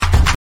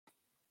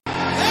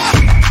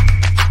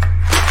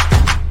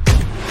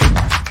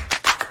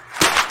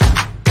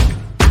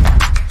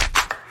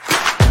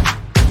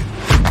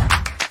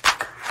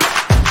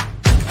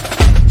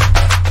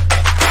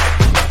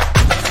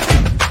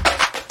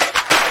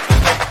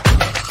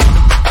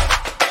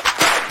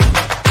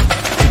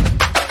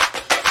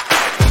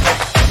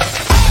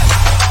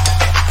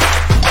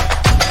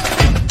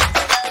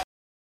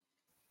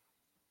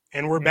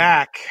we're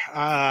back.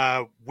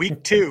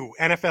 Week 2,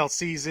 NFL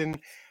season.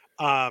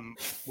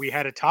 We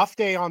had a tough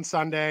day on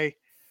Sunday.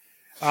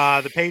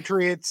 The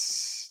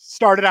Patriots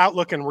started out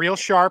looking real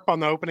sharp on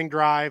the opening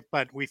drive,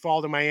 but we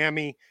fall to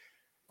Miami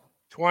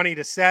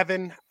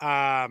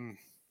 20-7.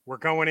 We're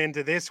going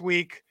into this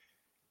week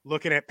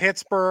looking at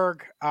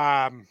Pittsburgh.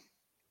 What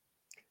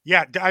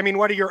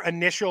are your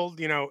initial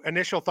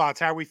thoughts?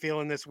 How are we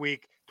feeling this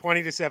week?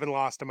 20-7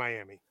 loss to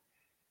Miami.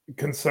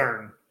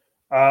 Concern.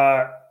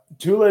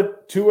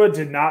 Tua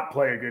did not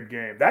play a good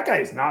game. That guy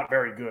is not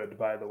very good,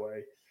 by the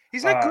way.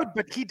 He's not good,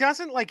 but he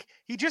doesn't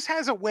he just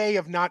has a way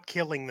of not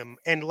killing them.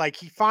 And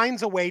he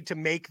finds a way to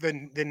make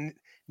the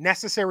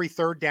necessary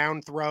third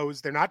down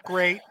throws. They're not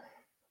great,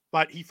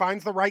 but he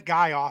finds the right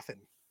guy often.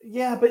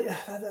 Yeah, but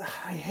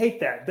I hate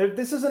that.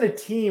 This isn't a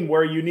team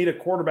where you need a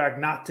quarterback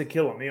not to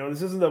kill him.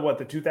 This isn't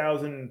the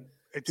 2000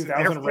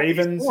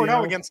 Ravens.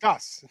 4-0 against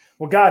us.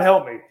 Well, God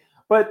help me.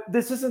 But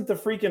this isn't the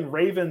freaking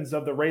Ravens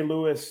of the Ray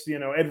Lewis,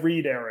 Ed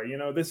Reed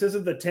era. This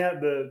isn't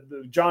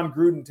the John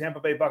Gruden Tampa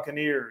Bay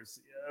Buccaneers,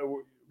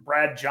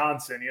 Brad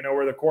Johnson,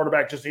 where the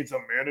quarterback just needs to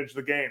manage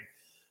the game.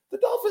 The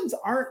Dolphins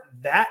aren't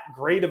that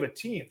great of a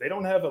team. They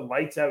don't have a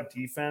lights-out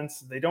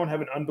defense. They don't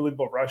have an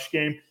unbelievable rush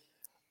game.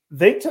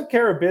 They took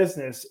care of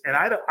business, and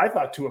I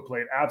thought Tua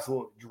played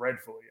absolutely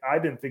dreadfully. I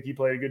didn't think he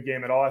played a good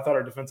game at all. I thought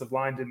our defensive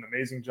line did an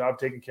amazing job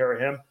taking care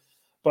of him.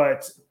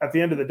 But at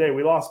the end of the day,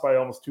 we lost by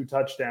almost 2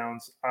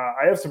 touchdowns.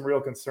 I have some real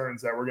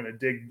concerns that we're going to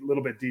dig a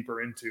little bit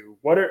deeper into.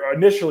 What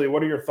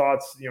are your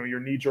thoughts,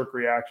 your knee-jerk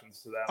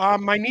reactions to that?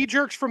 My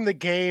knee-jerks from the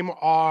game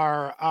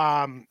are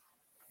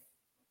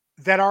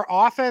that our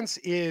offense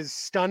is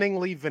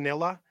stunningly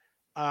vanilla,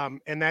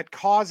 and that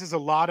causes a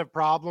lot of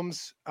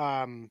problems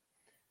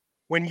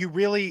when you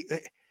really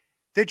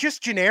 – they're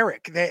just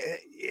generic.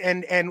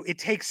 And it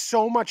takes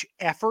so much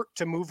effort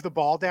to move the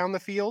ball down the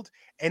field,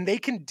 and they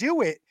can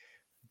do it,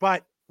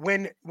 but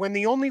when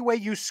the only way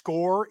you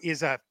score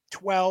is a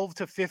 12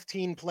 to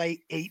 15 play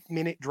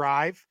 8-minute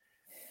drive,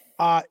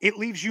 it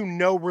leaves you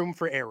no room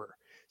for error.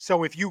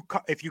 So if you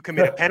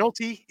commit a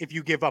penalty, if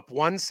you give up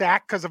 1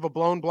 sack because of a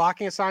blown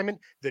blocking assignment,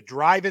 the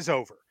drive is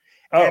over.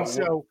 And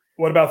so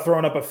what about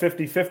throwing up a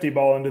 50-50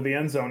 ball into the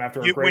end zone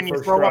after a great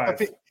first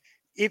drive?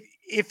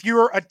 If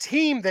you're a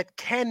team that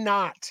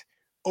cannot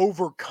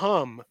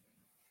overcome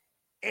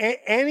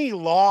any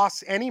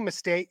loss, any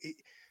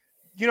mistake,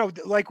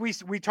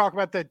 we talk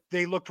about that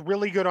they looked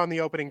really good on the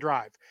opening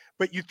drive,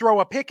 but you throw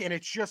a pick and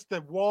it's just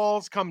the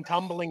walls come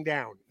tumbling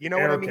down. You know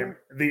what I mean?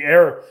 The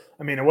air,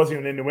 it wasn't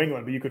even in New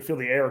England, but you could feel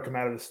the air come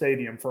out of the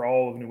stadium for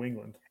all of New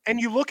England. And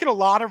you look at a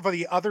lot of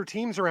the other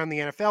teams around the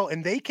NFL,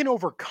 and they can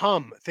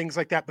overcome things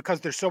like that because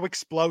they're so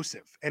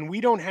explosive. And we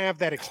don't have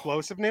that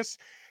explosiveness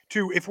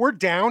if we're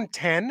down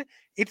 10,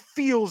 it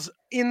feels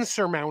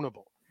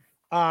insurmountable.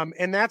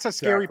 And that's a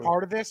scary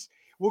part of this.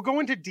 We'll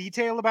go into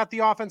detail about the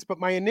offense, but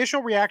my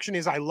initial reaction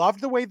is I loved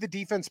the way the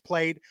defense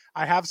played.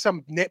 I have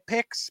some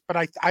nitpicks, but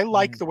I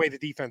like the way the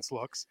defense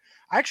looks.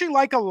 I actually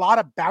like a lot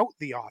about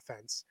the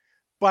offense,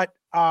 but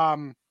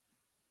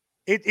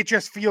it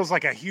just feels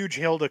like a huge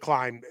hill to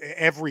climb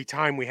every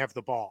time we have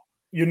the ball.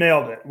 You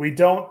nailed it. We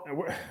don't.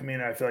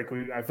 I feel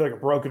like a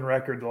broken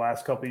record the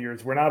last couple of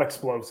years. We're not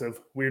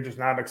explosive. We're just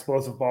not an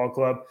explosive ball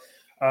club.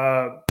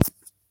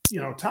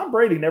 Tom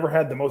Brady never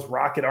had the most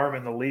rocket arm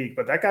in the league,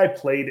 but that guy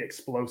played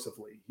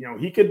explosively.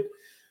 He could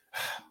 – I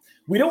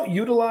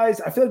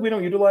feel like we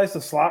don't utilize the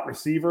slot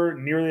receiver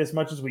nearly as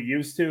much as we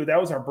used to. That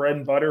was our bread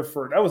and butter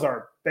that was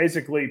our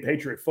basically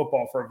Patriot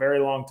football for a very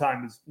long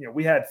time.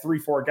 We had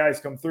 3-4 guys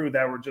come through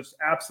that were just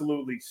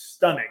absolutely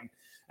stunning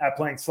at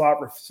playing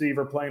slot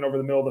receiver, playing over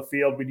the middle of the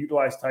field. We'd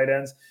utilize tight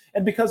ends.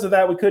 And because of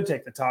that, we could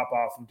take the top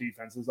off from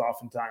defenses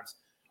oftentimes.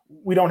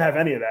 We don't have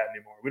any of that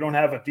anymore. We don't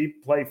have a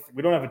deep play.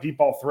 We don't have a deep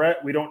ball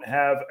threat. We don't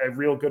have a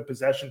real good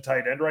possession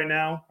tight end right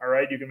now. All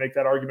right. You can make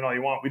that argument all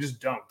you want. We just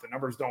don't. The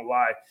numbers don't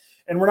lie.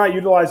 And we're not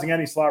utilizing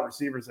any slot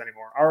receivers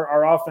anymore.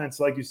 Our offense,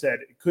 like you said,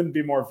 it couldn't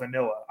be more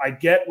vanilla. I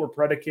get we're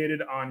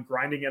predicated on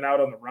grinding it out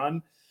on the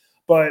run,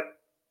 but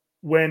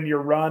when you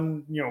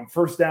run,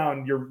 first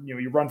down,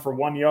 you run for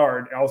 1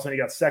 yard, and all of a sudden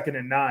you got 2nd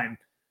and 9.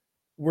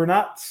 We're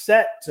not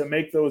set to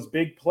make those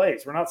big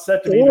plays. We're not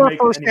set to or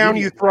first down.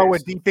 You throw a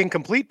deep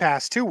incomplete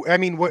pass too.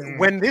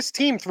 When this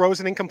team throws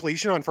an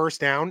incompletion on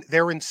first down,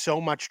 they're in so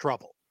much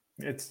trouble.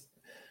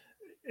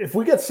 If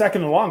we get 2nd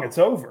and long, it's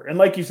over. And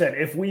like you said,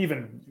 if we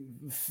even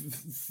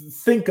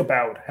think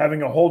about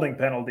having a holding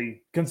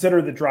penalty,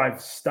 consider the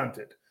drive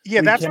stunted.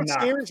 Yeah, that's what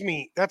scares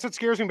me. That's what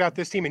scares me about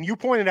this team. And you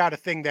pointed out a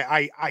thing that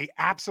I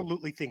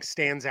absolutely think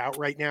stands out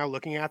right now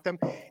looking at them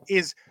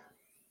is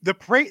the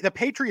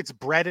Patriots'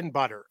 bread and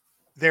butter.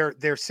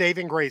 Their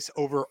saving grace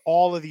over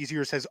all of these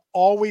years has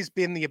always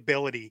been the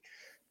ability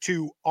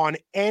to, on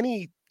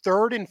any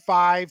 3rd and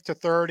 5 to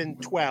 3rd and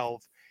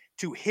 12,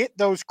 to hit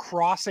those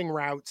crossing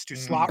routes to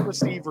slot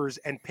receivers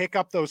and pick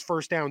up those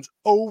first downs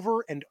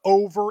over and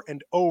over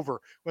and over,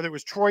 whether it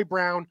was Troy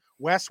Brown,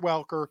 Wes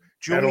Welker,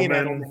 Julian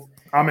Edelman,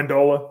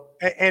 Amendola,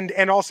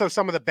 and also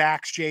some of the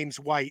backs, James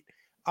White.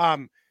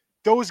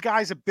 those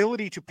guys'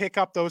 ability to pick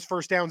up those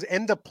first downs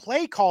and the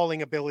play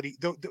calling ability,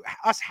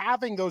 us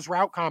having those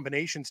route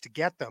combinations to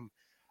get them.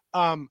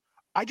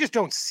 I just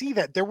don't see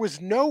that. There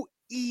was no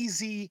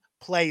easy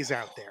plays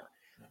out there.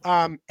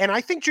 And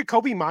I think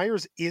Jakobi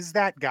Meyers is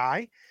that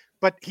guy,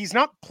 but he's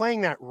not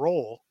playing that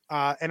role.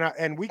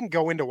 And we can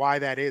go into why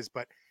that is,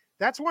 but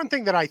that's one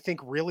thing that I think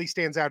really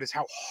stands out is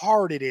how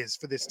hard it is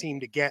for this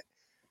team to get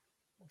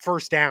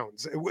first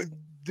downs.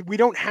 We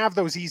don't have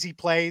those easy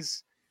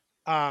plays.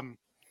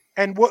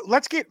 And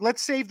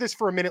let's save this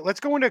for a minute. Let's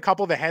go into a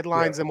couple of the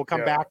headlines and we'll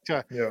come back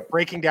to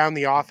breaking down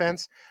the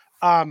offense.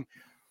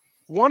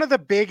 One of the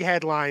big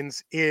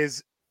headlines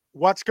is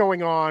what's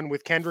going on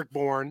with Kendrick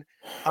Bourne.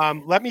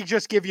 Let me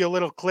just give you a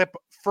little clip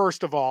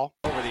first of all.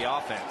 Over the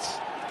offense.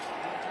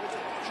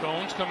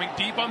 Jones coming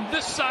deep on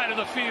this side of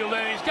the field,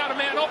 and he's got a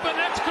man open.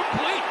 That's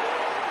complete.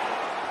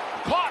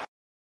 Caught.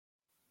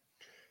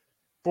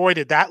 Boy,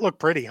 did that look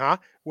pretty, huh?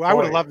 Well, I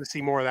would have loved to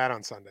see more of that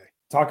on Sunday.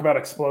 Talk about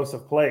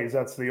explosive plays.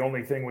 That's the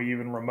only thing we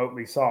even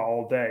remotely saw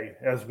all day.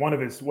 As one of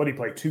his, what did he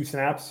play, 2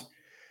 snaps?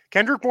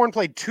 Kendrick Bourne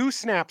played 2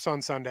 snaps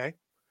on Sunday.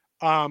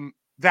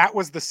 That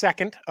was the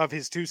second of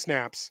his 2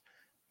 snaps.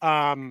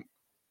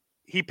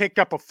 He picked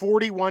up a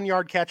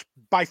 41-yard catch,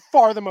 by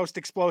far the most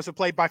explosive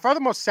play, by far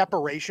the most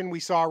separation we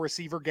saw a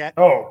receiver get.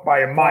 Oh, by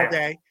a mile.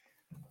 Day.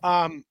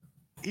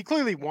 He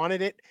clearly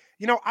wanted it.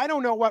 I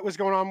don't know what was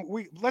going on.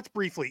 Let's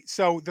briefly.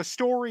 So the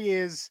story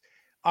is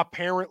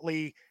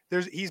apparently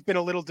he's been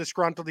a little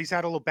disgruntled. He's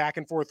had a little back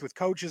and forth with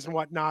coaches and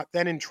whatnot.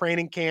 Then in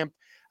training camp,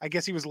 I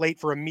guess he was late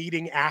for a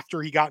meeting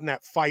after he got in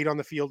that fight on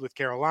the field with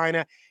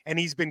Carolina, and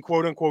he's been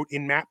quote unquote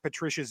in Matt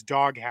Patricia's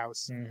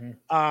doghouse.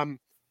 Mm-hmm.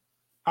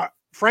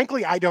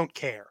 Frankly, I don't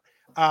care.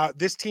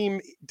 This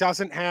team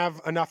doesn't have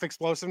enough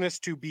explosiveness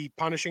to be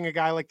punishing a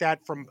guy like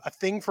that from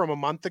a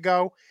month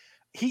ago.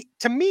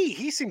 To me,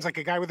 he seems like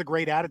a guy with a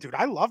great attitude.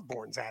 I love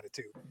Bourne's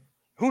attitude.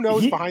 Who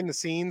knows behind the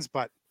scenes,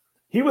 but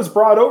he was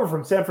brought over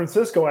from San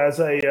Francisco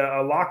as a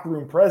locker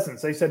room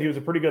presence. They said he was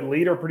a pretty good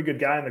leader, pretty good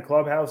guy in the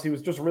clubhouse. He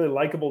was just a really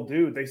likable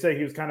dude. They say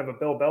he was kind of a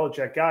Bill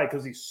Belichick guy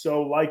because he's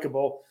so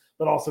likable,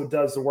 but also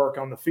does the work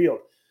on the field.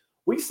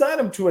 We signed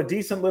him to a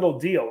decent little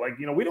deal.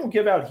 We don't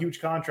give out huge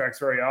contracts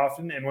very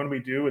often. And when we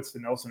do, it's the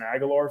Nelson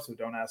Aguilar. So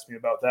don't ask me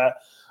about that.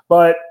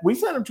 But we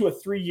signed him to a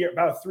 3-year,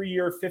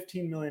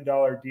 $15 million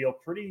deal.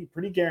 Pretty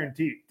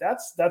guaranteed.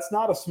 That's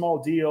not a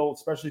small deal,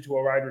 especially to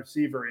a wide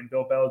receiver in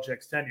Bill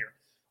Belichick's tenure.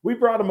 We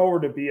brought him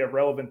over to be a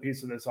relevant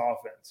piece of this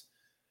offense.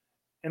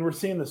 And we're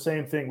seeing the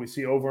same thing we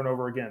see over and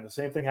over again. The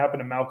same thing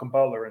happened to Malcolm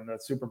Butler in the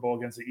Super Bowl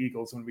against the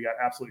Eagles when we got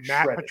absolutely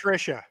shredded. Matt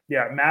Patricia.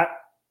 Yeah, Matt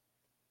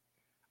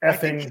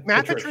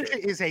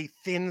Patricia is a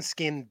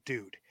thin-skinned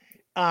dude.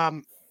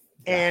 And,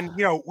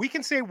 we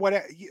can say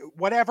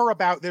whatever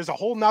about – there's a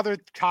whole nother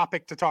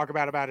topic to talk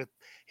about it,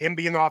 him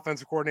being the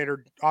offensive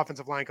coordinator,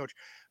 offensive line coach.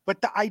 But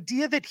the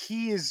idea that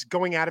he is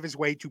going out of his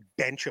way to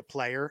bench a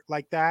player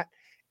like that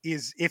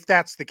is, if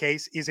that's the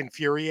case, is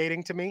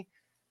infuriating to me.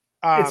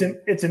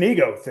 It's an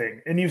ego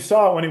thing. And you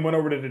saw it when he went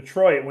over to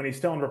Detroit, when he's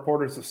telling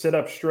reporters to sit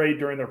up straight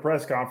during their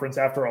press conference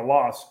after a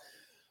loss.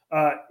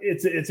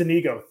 It's an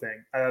ego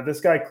thing.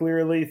 This guy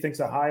clearly thinks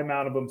a high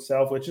amount of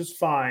himself, which is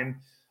fine.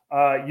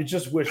 You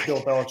just wish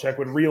Bill Belichick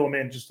would reel him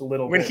in just a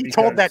little bit. When he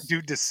told that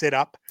dude to sit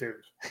up. Dude.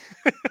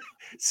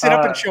 Sit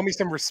up and show me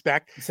some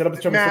respect. Sit up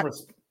and show me some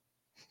respect.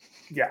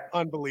 Yeah.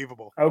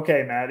 Unbelievable.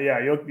 Okay, Matt.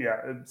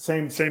 Yeah.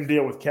 Same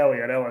deal with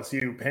Kelly at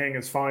LSU, paying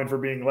his fine for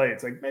being late.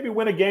 It's like, maybe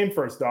win a game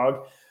first,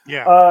 dog.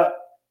 Yeah.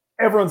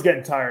 Everyone's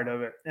getting tired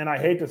of it. And I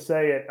hate to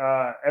say it,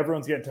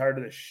 everyone's getting tired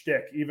of this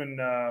shtick. Even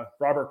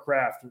Robert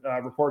Kraft,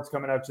 reports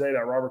coming out today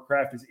that Robert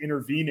Kraft is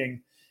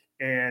intervening.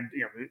 And,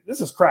 this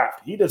is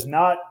Kraft. He does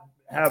not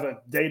have a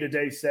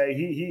day-to-day say.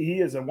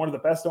 He is one of the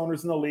best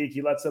owners in the league.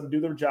 He lets them do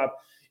their job.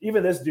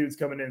 Even this dude's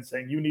coming in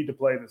saying, you need to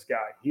play this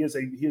guy. He is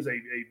a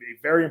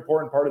very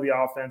important part of the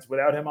offense.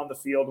 Without him on the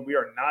field, we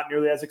are not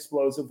nearly as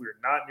explosive. We are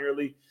not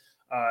nearly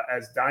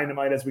as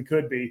dynamite as we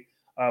could be.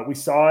 We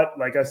saw it,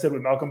 like I said,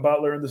 with Malcolm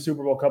Butler in the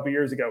Super Bowl a couple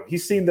years ago.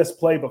 He's seen this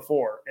play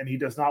before, and he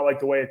does not like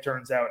the way it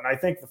turns out. And I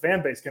think the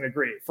fan base can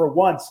agree. For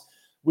once,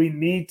 we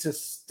need to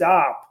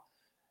stop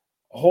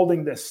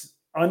holding this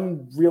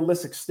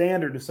unrealistic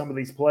standard to some of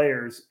these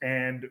players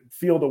and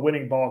field a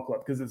winning ball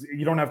club, because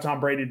you don't have Tom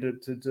Brady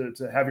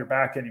to have your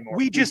back anymore.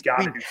 We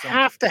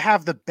have to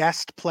have the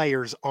best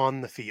players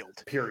on the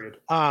field. Period.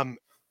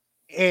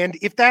 And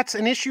if that's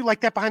an issue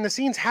like that behind the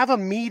scenes, have a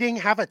meeting,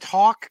 have a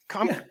talk,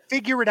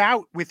 figure it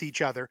out with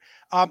each other.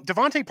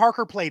 Devontae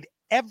Parker played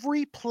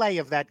every play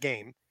of that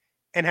game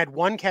and had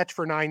 1 catch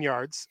for 9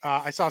 yards.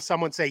 I saw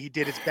someone say he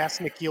did his best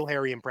N'Keal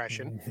Harry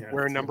impression,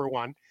 wearing number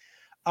 1.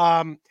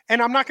 And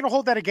I'm not going to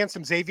hold that against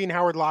him. Xavier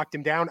Howard locked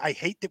him down. I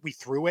hate that we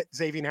threw at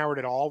Xavier Howard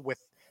at all with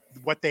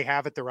what they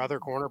have at their other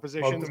corner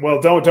positions. Well,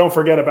 don't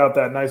forget about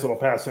that nice little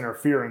pass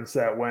interference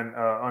that went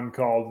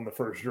uncalled in the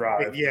first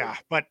drive. Yeah,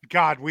 but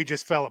God, we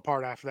just fell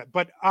apart after that.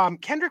 But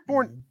Kendrick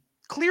Bourne,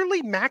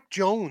 clearly Mac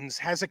Jones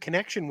has a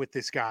connection with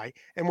this guy,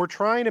 and we're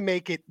trying to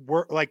make it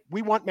work. Like,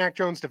 we want Mac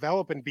Jones to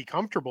develop and be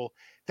comfortable.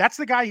 That's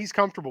the guy he's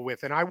comfortable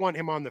with, and I want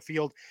him on the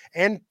field.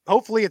 And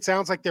hopefully it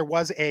sounds like there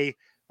was a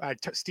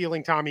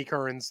stealing Tommy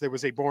Curran's. There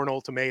was a Bourne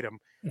ultimatum.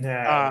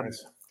 Yeah.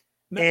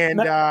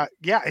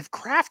 If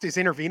Kraft is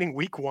intervening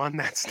week 1,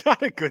 that's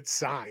not a good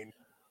sign.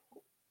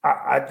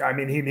 I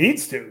mean, he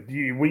needs to.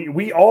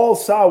 We all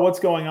saw what's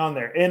going on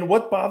there. And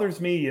what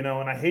bothers me, and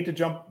I hate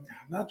to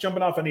I'm not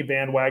jumping off any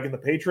bandwagon. The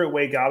Patriot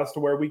way got us to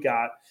where we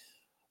got,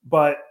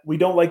 but we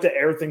don't like to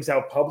air things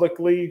out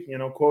publicly,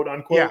 quote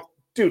unquote. Yeah.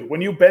 Dude,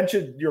 when you bench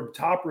your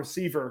top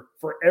receiver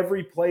for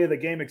every play of the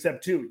game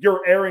except 2,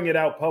 you're airing it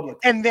out publicly.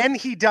 And then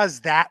he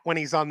does that when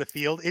he's on the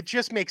field. It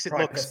just makes it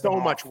look so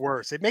much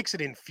worse. It makes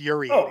it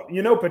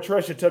infuriating. Oh,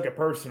 Patricia took it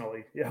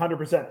personally,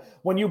 100%.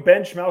 When you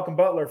bench Malcolm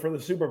Butler for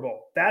the Super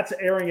Bowl, that's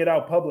airing it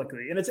out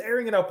publicly. And it's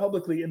airing it out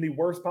publicly in the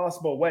worst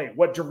possible way,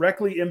 what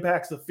directly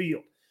impacts the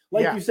field.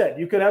 Like you said,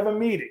 you could have a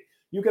meeting.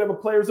 You could have a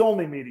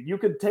players-only meeting. You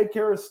could take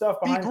care of stuff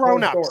behind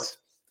closed doors.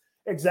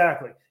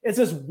 Exactly. It's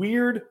this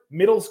weird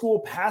middle school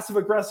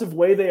passive-aggressive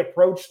way they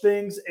approach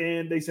things,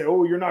 and they say,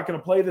 oh, you're not going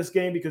to play this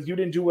game because you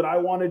didn't do what I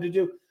wanted to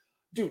do.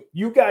 Dude,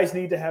 you guys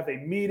need to have a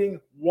meeting,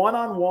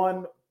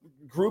 one-on-one,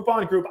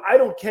 group-on-group. I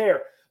don't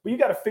care, but you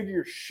got to figure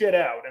your shit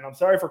out, and I'm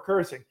sorry for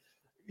cursing.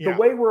 The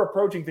way we're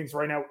approaching things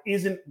right now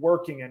isn't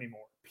working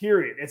anymore,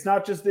 period. It's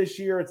not just this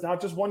year. It's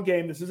not just one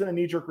game. This isn't a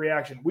knee-jerk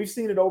reaction. We've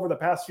seen it over the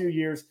past few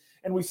years,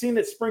 and we've seen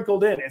it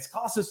sprinkled in. It's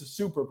cost us a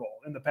Super Bowl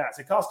in the past.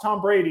 It cost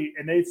Tom Brady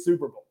an 8th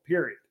Super Bowl,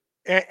 period.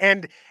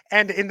 And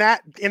in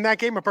that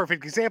game, a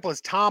perfect example is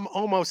Tom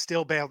almost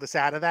still bailed us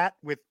out of that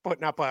with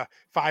putting up a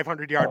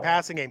 500-yard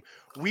passing game.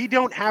 We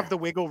don't have the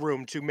wiggle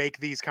room to make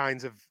these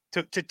kinds of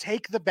to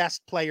take the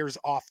best players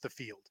off the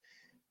field.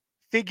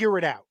 Figure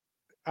it out.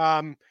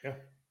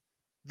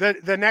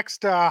 The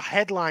next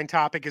headline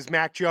topic is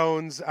Mac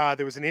Jones.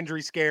 There was an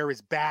injury scare.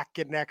 His back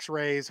getting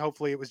X-rays.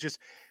 Hopefully, it was just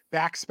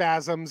back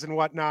spasms and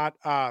whatnot.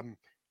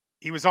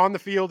 He was on the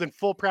field in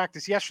full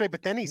practice yesterday,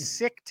 but then he's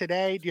sick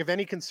today. Do you have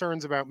any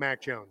concerns about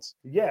Mac Jones?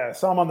 Yeah, I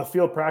saw him on the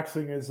field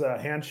practicing his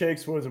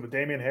handshakes. What was it with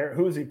Damian Harris?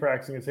 Who is he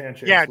practicing his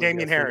handshakes? Yeah,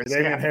 Damian Harris.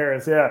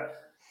 Harris, yeah.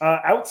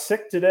 Out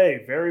sick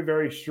today. Very,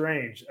 very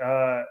strange.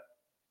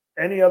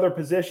 Any other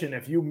position,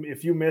 if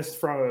you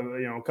missed from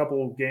a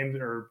couple of games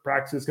or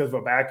practices because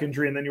of a back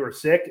injury and then you were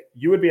sick,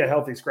 you would be a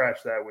healthy scratch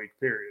that week,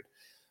 period.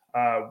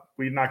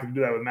 We're not going to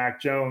do that with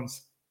Mac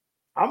Jones.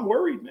 I'm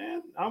worried,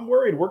 man. I'm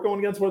worried. We're going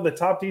against one of the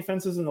top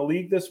defenses in the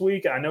league this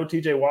week. I know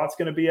TJ Watt's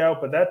going to be out,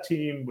 but that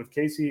team with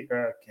Casey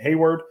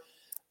Hayward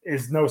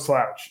is no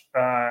slouch.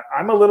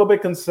 I'm a little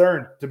bit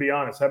concerned, to be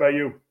honest. How about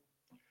you?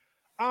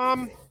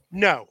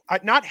 No,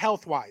 not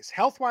health-wise.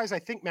 Health-wise, I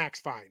think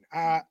Mac's fine.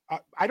 I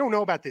don't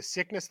know about this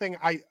sickness thing.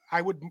 I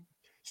would,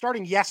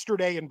 starting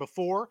yesterday and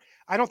before,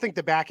 I don't think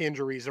the back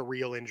injury is a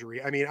real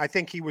injury. I mean, I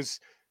think he was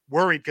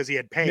worried because he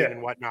had pain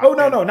and whatnot. Oh,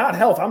 no, not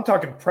health. I'm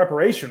talking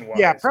preparation-wise.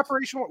 Yeah,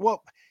 preparation.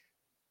 Well,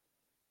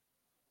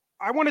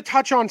 I want to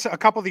touch on a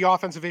couple of the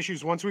offensive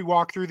issues once we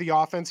walk through the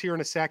offense here in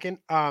a second.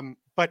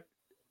 But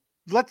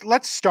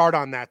let's start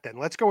on that then.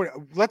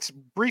 Let's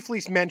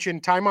briefly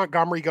mention Ty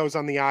Montgomery goes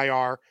on the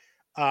IR.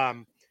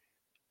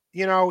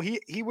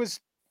 He was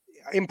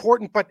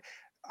important, but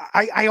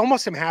I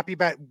almost am happy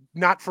about,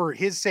 not for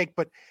his sake,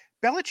 but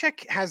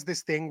Belichick has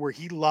this thing where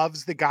he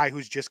loves the guy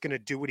who's just going to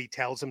do what he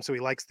tells him. So he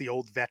likes the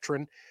old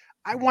veteran.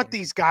 I want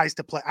these guys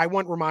to play. I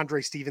want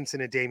Ramondre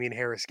Stevenson and Damian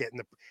Harris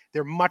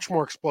they're much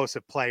more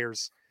explosive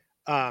players.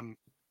 I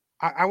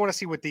want to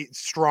see what the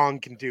Strong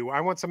can do. I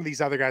want some of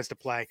these other guys to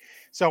play.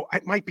 So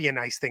it might be a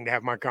nice thing to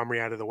have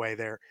Montgomery out of the way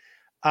there.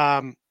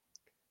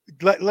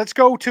 Let's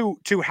go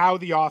to how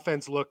the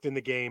offense looked in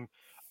the game.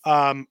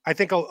 I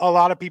think a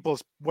lot of people,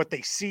 what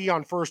they see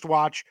on first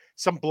watch,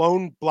 some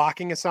blown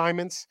blocking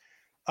assignments,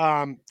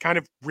 kind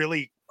of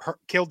really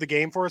killed the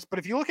game for us. But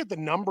if you look at the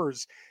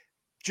numbers,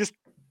 just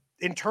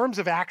in terms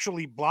of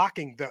actually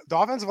blocking, the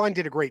offensive line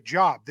did a great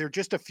job. There are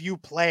just a few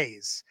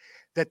plays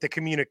that the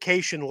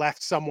communication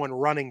left someone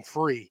running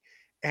free.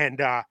 And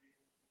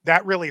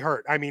that really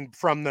hurt. I mean,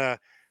 from the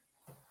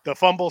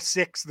fumble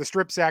 6, the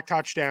strip sack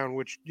touchdown,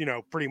 which,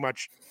 pretty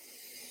much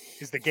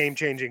is the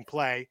game-changing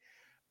play,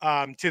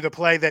 to the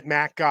play that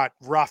Mac got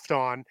roughed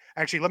on.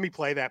 Actually, let me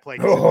play that play.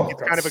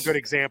 It's kind of a good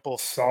example.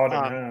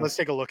 Let's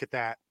take a look at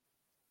that.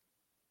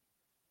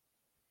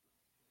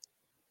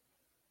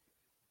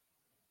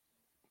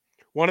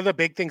 One of the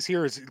big things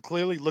here is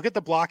clearly look at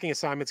the blocking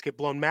assignments get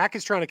blown. Mac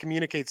is trying to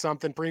communicate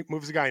something,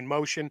 moves the guy in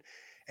motion,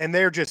 and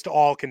they're just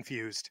all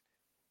confused.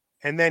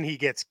 And then he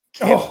gets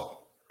killed. Oh,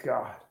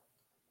 God.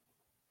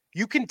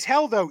 You can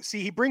tell, though.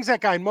 See, he brings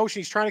that guy in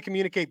motion. He's trying to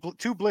communicate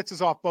 2 blitzes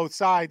off both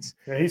sides.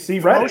 Yeah, he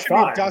read it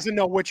fine. Doesn't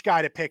know which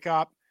guy to pick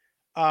up.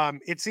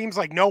 It seems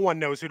like no one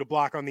knows who to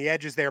block on the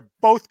edges there.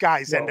 Both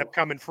guys end up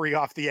coming free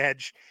off the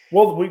edge.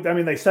 Well,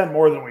 they sent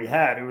more than we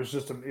had. It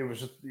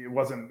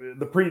wasn't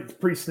the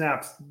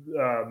pre-snaps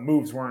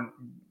moves weren't.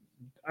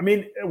 I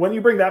mean, when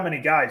you bring that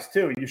many guys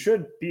too, you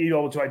should be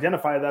able to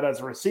identify that as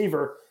a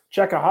receiver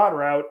check a hot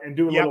route and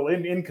do a Yep. little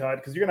in cut,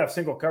 because you're going to have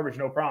single coverage,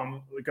 no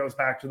problem. It goes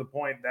back to the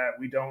point that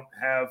we don't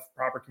have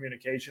proper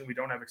communication. We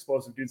don't have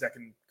explosive dudes that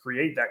can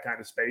create that kind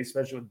of space,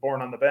 especially with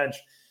Bourne on the bench.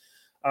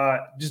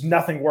 Just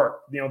nothing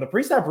worked. The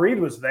pre-snap read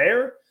was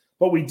there,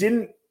 but we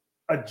didn't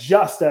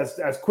adjust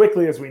as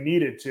quickly as we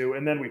needed to,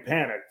 and then we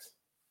panicked.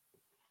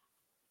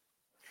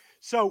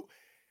 So,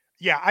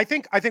 yeah, I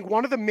think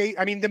one of the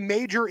the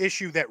major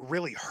issue that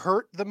really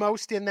hurt the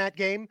most in that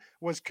game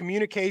was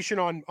communication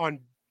on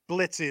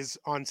blitzes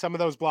on some of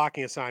those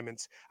blocking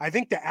assignments. I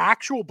think the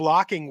actual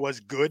blocking was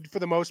good for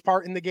the most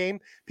part in the game.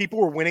 People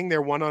were winning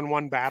their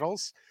one-on-one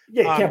battles.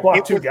 Yeah, you can't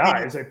block two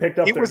guys. They picked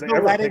up. It was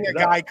letting a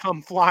guy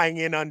come flying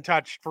in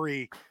untouched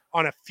free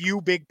on a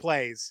few big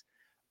plays.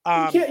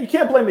 You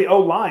can't blame the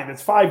O-line.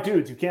 It's 5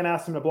 dudes. You can't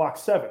ask them to block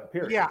 7.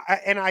 Period. Yeah,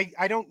 and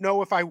I don't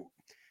know if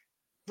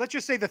let's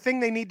just say the thing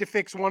they need to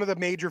fix, one of the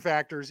major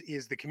factors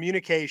is the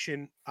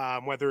communication,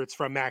 whether it's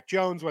from Mac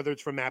Jones, whether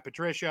it's from Matt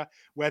Patricia,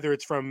 whether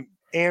it's from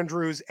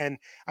Andrews. And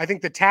I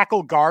think the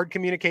tackle guard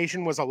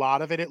communication was a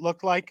lot of it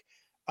looked like.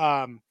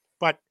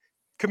 But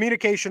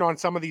communication on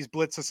some of these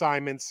blitz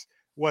assignments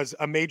was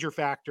a major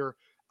factor.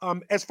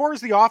 As far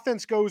as the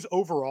offense goes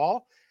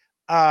overall,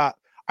 I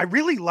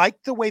really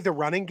liked the way the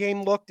running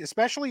game looked,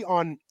 especially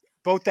on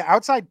both the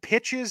outside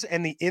pitches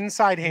and the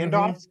inside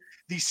handoffs.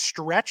 These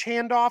stretch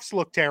handoffs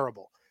look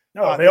terrible.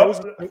 No,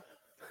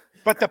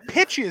 but the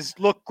pitches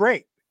look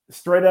great.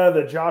 Straight out of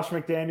the Josh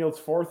McDaniels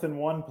 4th and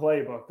 1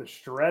 playbook, the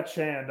stretch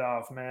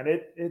handoff, man.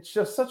 It's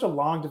just such a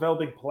long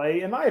developing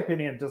play. In my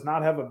opinion, it does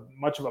not have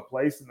much of a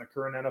place in the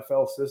current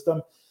NFL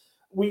system.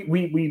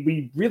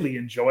 We really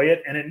enjoy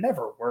it, and it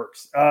never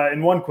works.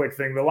 And one quick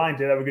thing, the line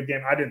did have a good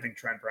game. I didn't think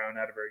Trent Brown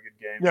had a very good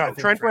game. No,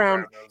 Trent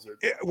Brown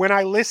when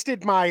I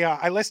listed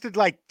I listed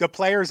like the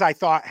players I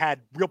thought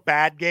had real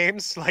bad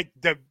games, like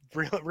the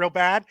real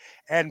bad,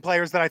 and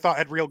players that I thought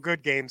had real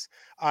good games.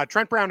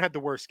 Trent Brown had the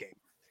worst game.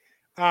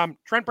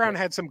 Trent Brown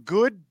had some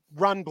good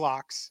run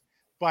blocks,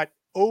 but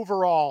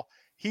overall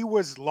he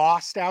was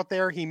lost out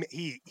there.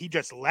 He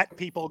just let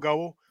people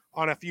go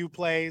on a few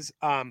plays.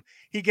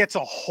 He gets a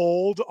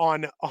hold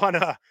on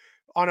a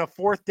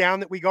 4th down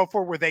that we go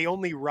for where they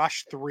only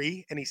rush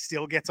 3 and he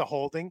still gets a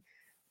holding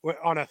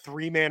on a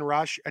 3-man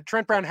rush.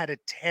 Trent Brown had a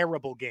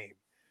terrible game.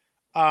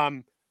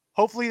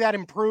 Hopefully that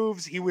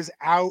improves. He was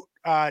out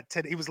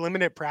he was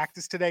limited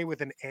practice today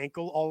with an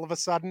ankle all of a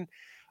sudden.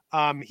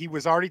 He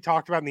was already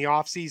talked about in the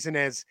offseason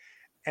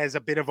as a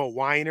bit of a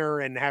whiner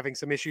and having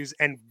some issues.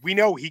 And we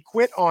know he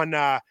quit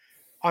on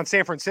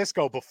San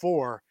Francisco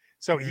before.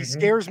 So he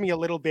scares me a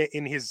little bit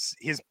in his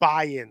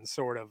buy-in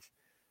sort of.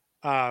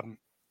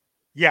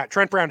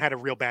 Trent Brown had a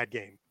real bad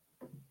game.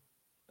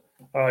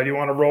 Do you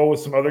want to roll with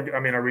some other? I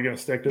mean, are we going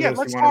to stick to this?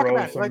 Let's talk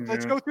about it.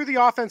 Let's go through the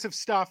offensive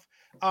stuff.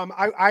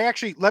 I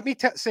actually, let me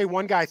say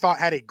one guy I thought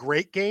had a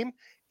great game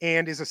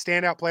and is a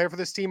standout player for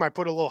this team. I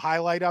put a little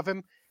highlight of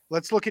him.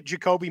 Let's look at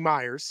Jakobi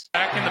Meyers.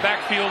 Back in the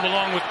backfield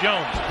along with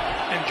Jones.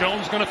 And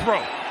Jones going to throw.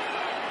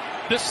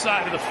 This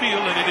side of the field,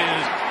 and it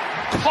is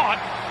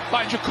caught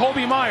by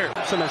Jakobi Meyers.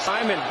 Some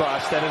assignment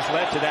bust that has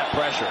led to that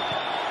pressure.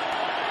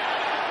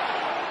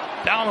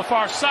 Down the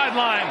far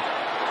sideline.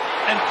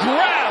 And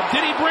grab.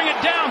 Did he bring it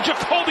down?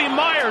 Jakobi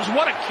Meyers,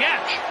 what a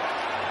catch.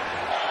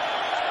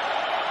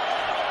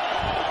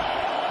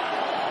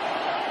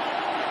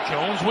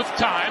 Jones with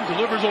time,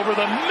 delivers over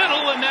the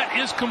middle, and that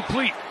is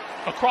complete.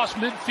 Across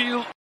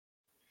midfield.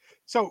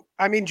 So,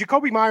 I mean,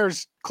 Jakobi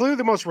Meyers, clearly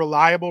the most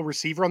reliable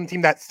receiver on the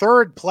team. That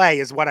third play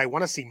is what I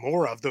want to see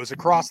more of, those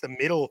across the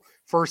middle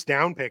first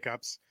down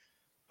pickups.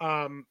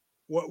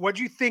 What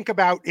do you think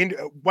about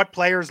what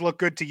players look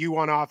good to you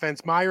on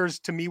offense? Meyers,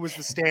 to me, was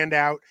the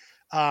standout,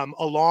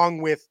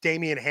 along with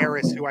Damian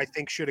Harris, who I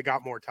think should have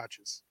got more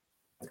touches.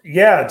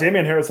 Yeah,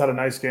 Damian Harris had a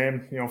nice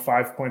game,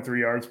 5.3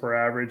 yards per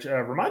average.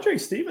 Ramondre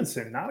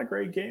Stevenson, not a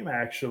great game,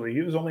 actually.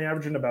 He was only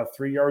averaging about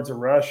 3 yards a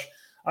rush.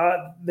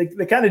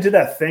 They kind of did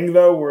that thing,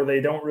 though, where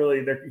they don't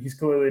really – he's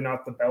clearly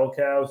not the bell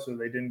cow, so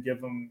they didn't give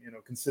him,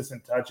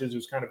 consistent touches. It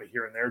was kind of a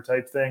here-and-there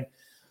type thing.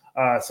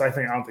 So I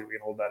don't think we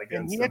can hold that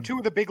against him. He had 2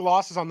 of the big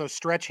losses on those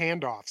stretch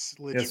handoffs,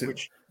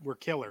 which were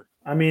killer.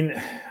 I mean,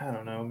 I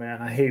don't know,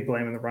 man. I hate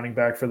blaming the running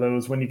back for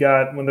those. When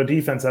the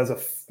defense has a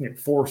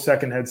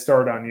 4-second head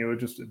start on you,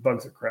 it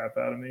bugs the crap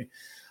out of me.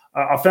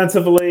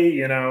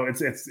 Offensively,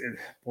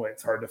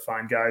 it's hard to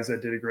find guys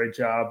that did a great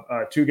job.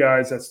 2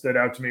 guys that stood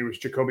out to me was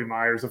Jakobi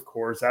Meyers, of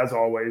course, as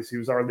always. He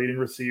was our leading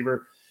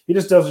receiver. He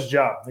just does his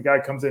job. The guy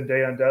comes in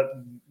day on day,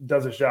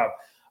 does his job.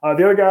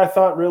 The other guy I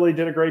thought really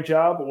did a great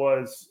job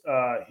was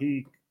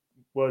he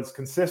was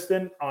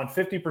consistent on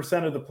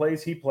 50% of the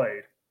plays he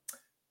played.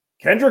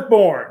 Kendrick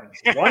Bourne,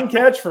 1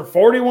 catch for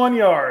 41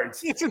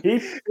 yards. Isn't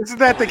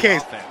that the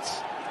case?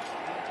 Offense.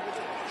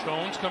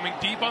 Jones coming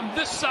deep on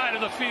this side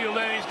of the field,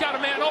 and he's got a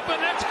man open.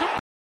 That's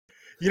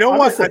You know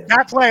what?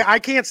 That play, I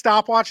can't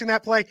stop watching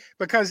that play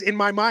because in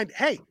my mind,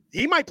 hey,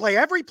 he might play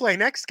every play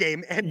next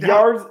game. And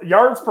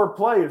yards per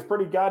play is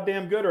pretty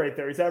goddamn good right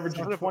there. He's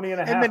averaging 20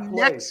 and a half. And the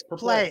next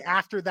play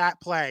after that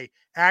play,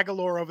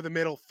 Aguilar over the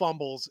middle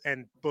fumbles,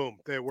 and boom,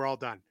 we're all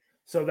done.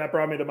 So that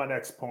brought me to my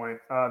next point.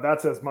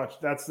 That's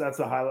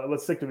the highlight.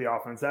 Let's stick to the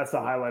offense. That's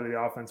the highlight of the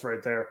offense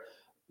right there.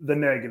 The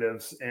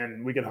negatives,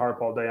 and we can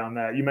harp all day on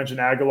that. You mentioned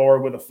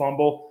Aguilar with a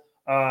fumble.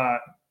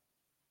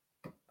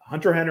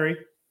 Hunter Henry,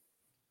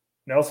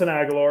 Nelson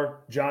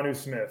Aguilar, Jonnu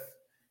Smith,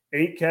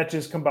 8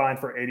 catches combined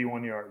for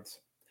 81 yards.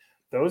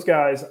 Those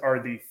guys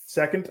are the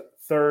second,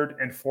 third,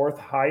 and fourth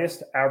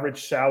highest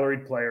average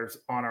salaried players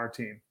on our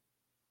team.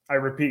 I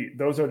repeat,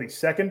 those are the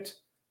second,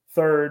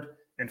 third,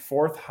 and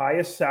fourth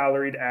highest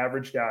salaried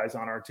average guys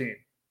on our team,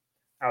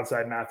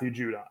 outside Matthew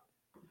Judon.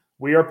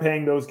 We are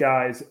paying those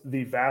guys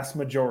the vast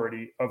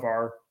majority of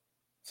our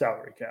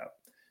salary cap.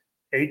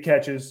 8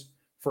 catches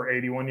for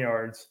 81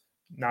 yards,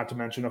 not to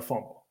mention a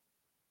fumble.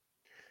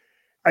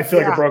 I feel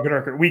like a broken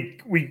record.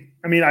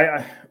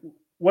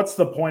 What's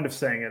the point of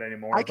saying it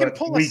anymore?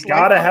 We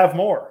gotta have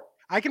more.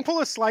 I can pull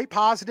a slight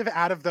positive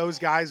out of those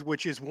guys,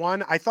 which is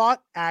one, I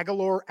thought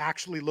Aguilar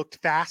actually looked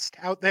fast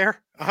out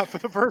there for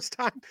the first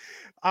time.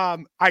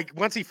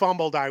 Once he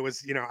fumbled, I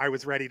was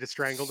ready to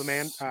strangle the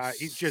man.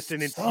 He's just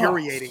an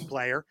infuriating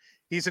player.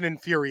 He's an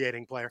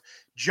infuriating player.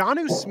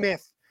 Jonnu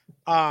Smith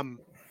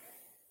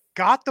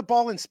got the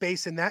ball in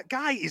space, and that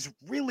guy is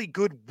really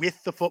good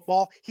with the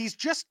football. He's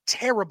just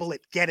terrible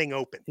at getting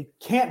open. He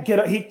can't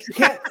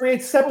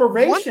create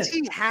separation. Once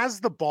he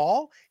has the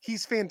ball,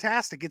 he's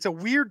fantastic. It's a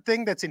weird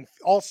thing that's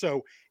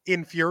also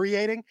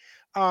infuriating.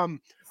 But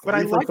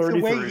I like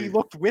the way he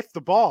looked with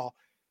the ball.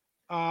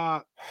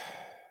 And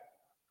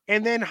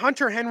then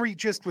Hunter Henry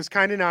just was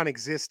kind of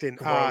non-existent.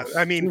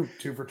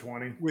 2 for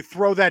 20. We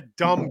throw that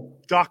dumb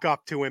duck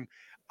up to him.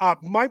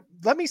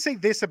 Let me say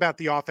this about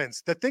the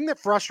offense. The thing that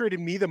frustrated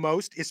me the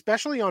most,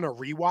 especially on a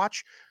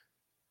rewatch,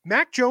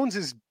 Mac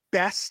Jones's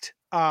best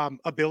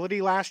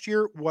ability last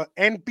year,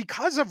 and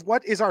because of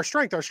what is our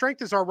strength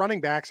is our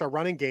running backs, our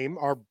running game,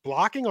 our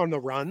blocking on the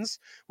runs.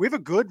 We have a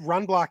good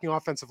run blocking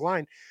offensive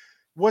line.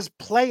 Was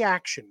play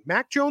action.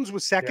 Mac Jones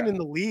was second in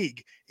the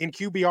league in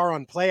QBR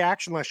on play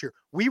action last year.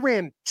 We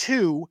ran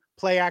 2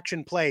 play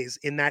action plays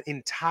in that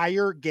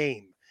entire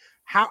game.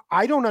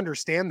 I don't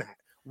understand that.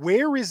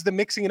 Where is the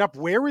mixing it up?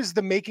 Where is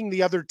the making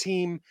the other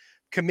team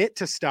commit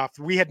to stuff?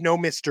 We had no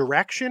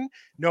misdirection,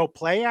 no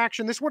play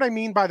action. This is what I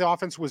mean by the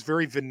offense was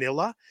very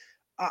vanilla.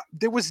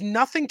 There was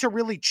nothing to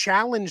really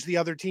challenge the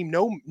other team.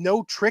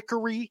 No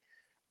trickery.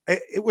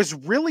 It was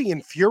really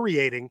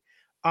infuriating.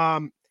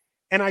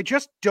 And I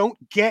just don't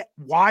get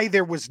why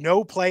there was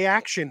no play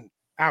action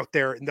out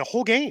there in the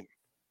whole game.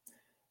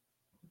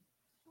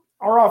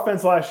 Our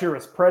offense last year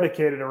was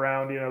predicated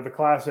around, the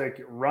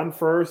classic run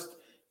first,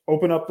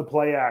 open up the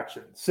play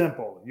action.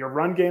 Simple. Your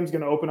run game's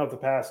going to open up the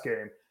pass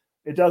game.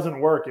 It doesn't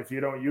work if you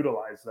don't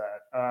utilize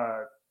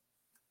that.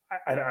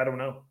 I don't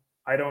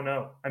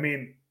know. I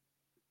mean,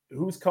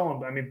 who's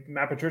calling?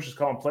 Matt Patricia's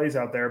calling plays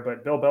out there,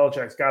 but Bill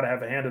Belichick's got to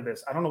have a hand in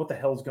this. I don't know what the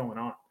hell's going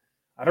on.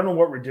 I don't know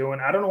what we're doing.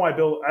 I don't know why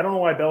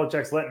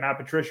Belichick's letting Matt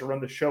Patricia run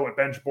the show at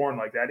Bench Bourne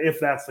like that, if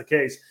that's the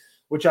case,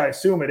 which I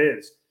assume it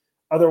is.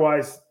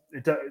 Otherwise,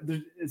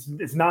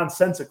 it's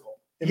nonsensical.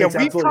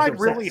 We've tried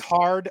really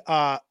hard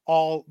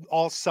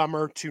all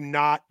summer to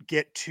not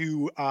get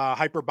too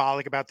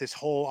hyperbolic about this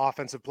whole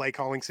offensive play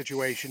calling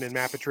situation and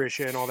Matt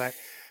Patricia and all that.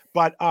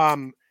 But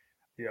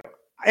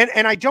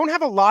and I don't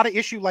have a lot of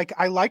issue. Like,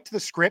 I liked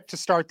the script to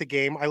start the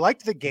game. I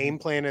liked the game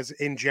plan as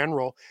in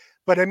general.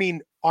 But I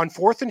mean, on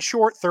 4th and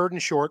short, 3rd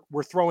and short,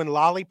 we're throwing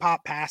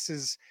lollipop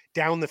passes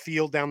down the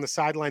field, down the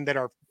sideline that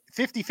are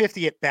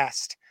 50-50 at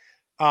best.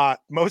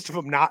 Most of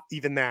them not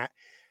even that.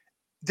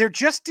 There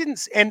just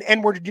didn't,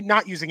 and we're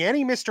not using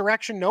any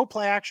misdirection, no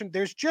play action.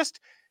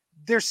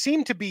 There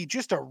seemed to be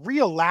just a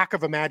real lack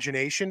of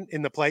imagination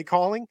in the play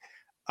calling.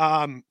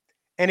 And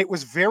it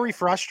was very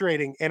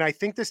frustrating. And I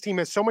think this team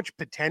has so much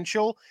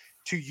potential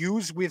to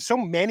use. We have so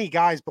many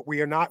guys, but we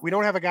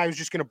don't have a guy who's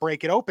just going to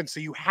break it open. So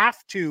you have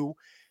to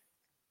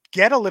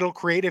get a little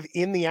creative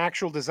in the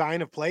actual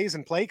design of plays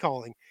and play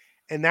calling.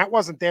 And that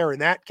wasn't there.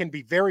 And that can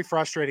be very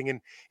frustrating. And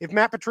if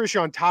Matt Patricia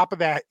on top of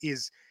that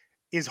is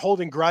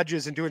holding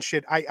grudges and doing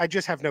shit, I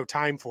just have no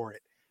time for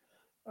it.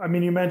 I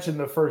mean, you mentioned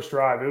the first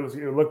drive.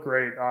 It looked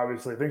great,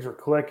 obviously. Things were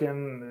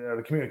clicking.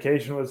 The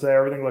communication was there.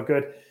 Everything looked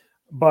good.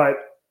 But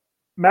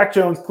Mac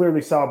Jones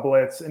clearly saw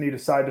blitz, and he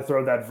decided to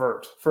throw that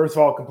vert. First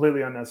of all,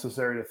 completely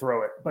unnecessary to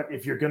throw it. But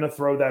if you're going to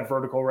throw that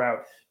vertical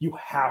route, you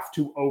have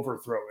to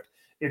overthrow it.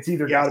 It's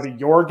either got to be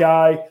your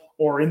guy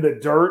or in the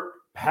dirt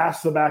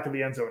past the back of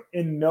the end zone.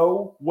 In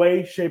no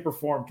way, shape, or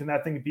form can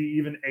that thing be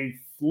even a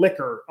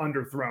flicker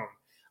underthrown.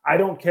 I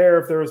don't care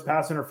if there was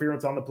pass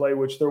interference on the play,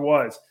 which there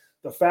was.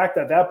 The fact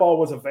that that ball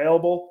was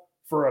available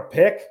for a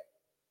pick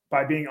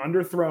by being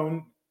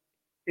underthrown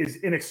is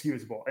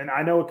inexcusable. And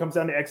I know it comes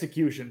down to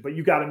execution, but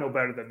you got to know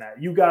better than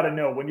that. You got to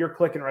know when you're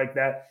clicking like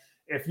that,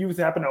 if you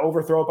happen to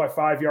overthrow it by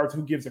 5 yards,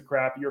 who gives a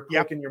crap? You're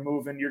clicking, you're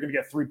moving, you're going to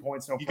get 3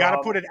 points. No problem. You got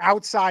to put it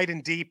outside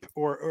and deep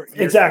or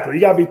exactly.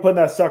 You got to be putting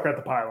that sucker at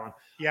the pylon.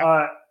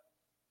 Yeah.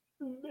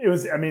 It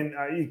was, I mean,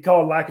 you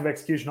call it lack of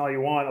execution all you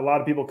want. A lot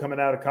of people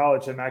coming out of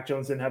college and Mac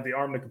Jones didn't have the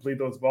arm to complete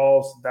those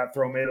balls. That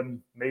throw made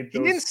He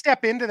didn't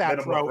step into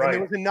that throw. Right. And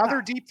there was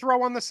another deep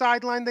throw on the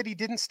sideline that he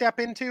didn't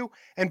step into.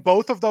 And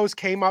both of those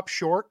came up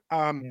short.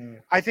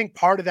 I think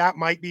part of that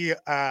might be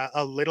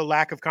a little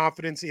lack of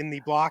confidence in the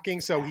blocking.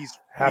 So he's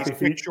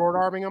quick short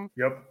arming him.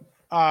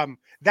 Yep.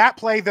 That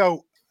play,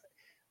 though,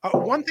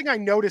 one thing I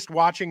noticed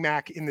watching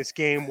Mac in this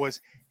game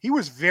was he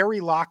was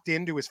very locked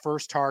into his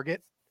first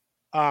target.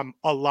 A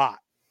lot.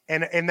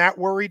 And that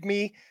worried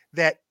me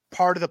that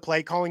part of the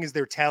play calling is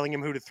they're telling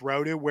him who to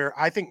throw to, where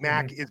I think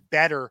Mac is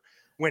better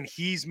when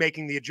he's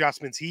making the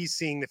adjustments. He's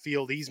seeing the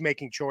field. He's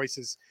making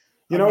choices.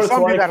 You know,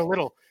 some do that a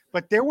little,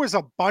 but there was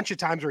a bunch of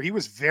times where he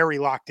was very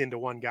locked into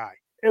one guy.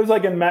 It was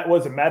like in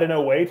Madden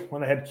 08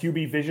 when they had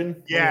QB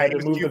vision. Yeah, it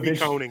was QB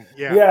coning.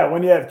 Yeah,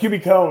 when you have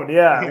QB cone.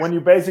 Yeah, when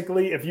you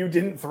basically, if you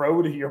didn't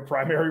throw to your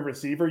primary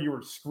receiver, you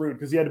were screwed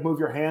because you had to move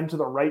your hand to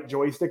the right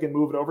joystick and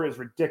move it over. Is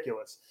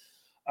ridiculous.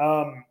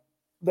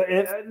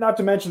 Not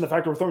to mention the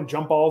fact that we're throwing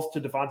jump balls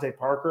to Devontae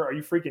Parker. Are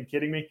you freaking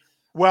kidding me?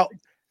 Well,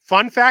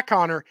 fun fact,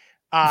 Connor,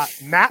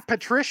 Matt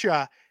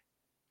Patricia,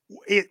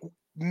 it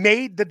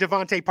made the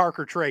Devontae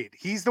Parker trade.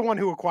 He's the one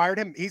who acquired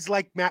him. He's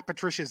like Matt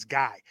Patricia's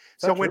guy.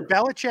 So when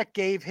Belichick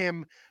gave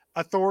him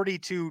authority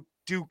to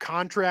do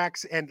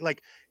contracts and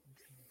like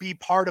be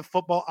part of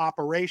football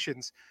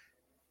operations,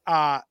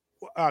 Groh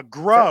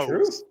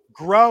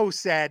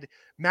said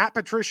Matt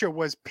Patricia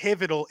was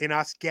pivotal in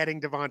us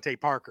getting Devontae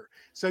Parker.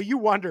 So you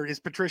wonder,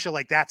 is Patricia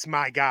like, that's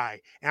my guy,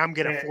 and I'm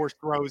going to force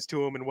throws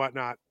to him and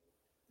whatnot?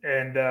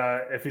 And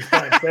if he's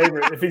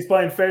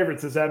playing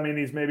favorites, does that mean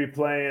he's maybe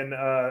playing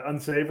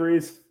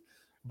unsavories?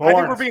 I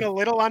think we're being a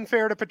little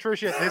unfair to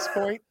Patricia at this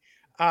point.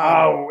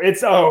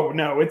 It's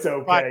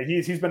okay.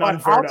 He's been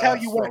unfair. I'll tell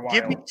you what.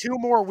 Give me 2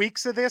 more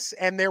weeks of this,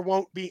 and there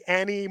won't be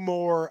any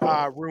more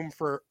room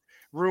for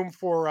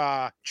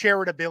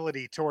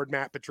charitability toward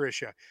Matt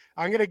Patricia.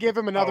 I'm going to give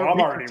him another week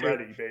or 2,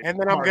 ready, and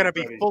then I'm going to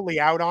be fully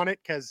out on it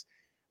because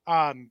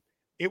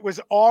it was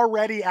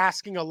already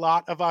asking a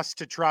lot of us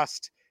to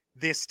trust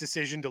this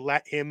decision to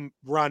let him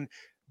run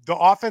the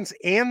offense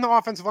and the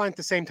offensive line at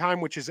the same time,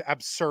 which is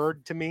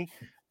absurd to me.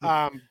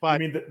 But I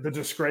mean the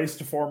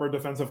disgraced former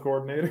defensive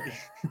coordinator.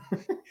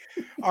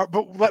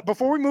 But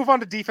before we move on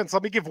to defense,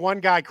 let me give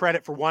one guy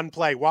credit for one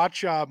play.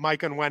 Watch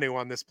Mike Onwenu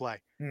on this play.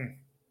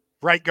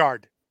 Right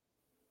guard.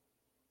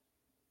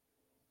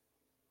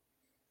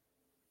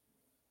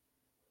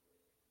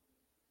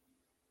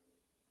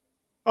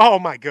 Oh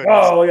my goodness!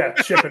 Oh yeah,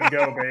 chip and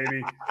go,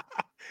 baby.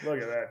 Look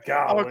at that.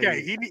 Golly.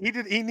 Okay, he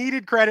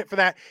needed credit for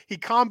that. He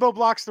combo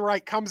blocks the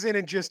right, comes in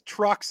and just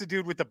trucks a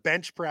dude with the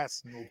bench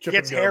press.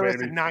 Gets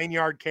Harris a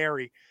 9-yard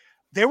carry.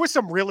 There was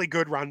some really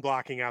good run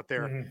blocking out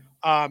there.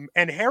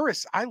 And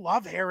Harris, I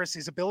love Harris,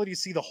 his ability to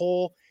see the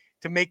hole,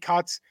 to make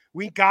cuts.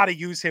 We got to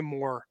use him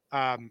more.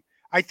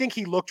 I think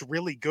he looked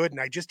really good, and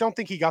I just don't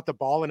think he got the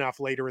ball enough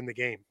later in the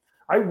game.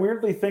 I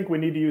weirdly think we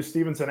need to use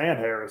Stevenson and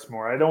Harris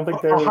more. I don't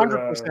think they're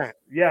 100%.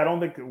 I don't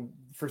think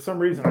for some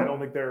reason I don't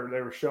think they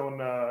were shown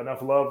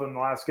enough love in the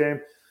last game.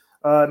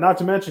 Not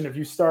to mention if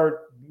you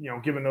start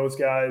giving those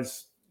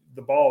guys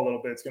the ball a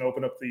little bit, it's going to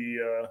open up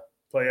the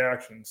play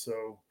action.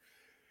 So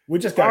we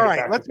just got. All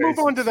right, let's move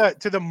on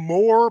to the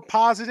more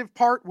positive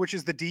part, which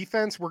is the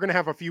defense. We're going to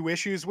have a few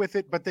issues with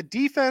it, but the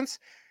defense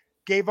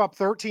gave up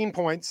 13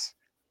 points.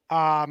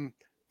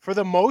 For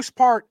the most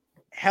part,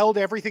 held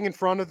everything in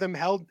front of them,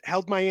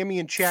 held Miami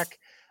in check.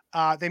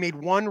 They made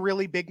one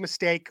really big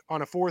mistake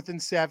on a 4th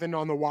and 7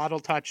 on the Waddle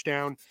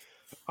touchdown.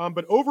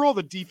 But overall,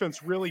 the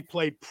defense really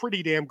played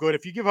pretty damn good.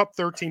 If you give up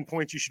 13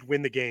 points, you should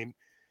win the game.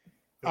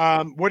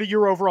 What are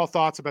your overall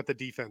thoughts about the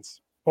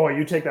defense? Boy,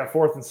 you take that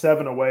 4th and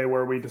 7 away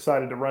where we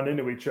decided to run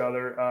into each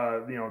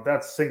other.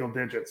 That's single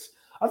digits.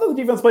 I thought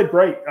the defense played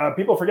great.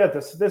 People forget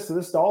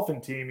this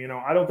Dolphin team.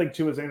 I don't think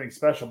Tua is anything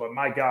special, but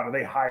my God, are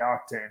they high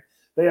octane?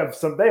 They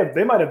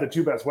might have the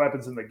 2 best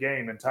weapons in the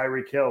game, and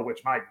Tyreek Hill,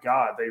 which my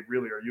God, they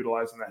really are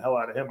utilizing the hell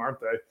out of him,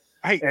 aren't they?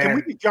 Hey, can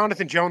we give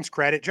Jonathan Jones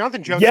credit?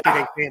 Jonathan Jones did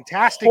a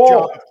fantastic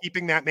job of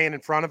keeping that man in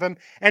front of him,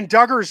 and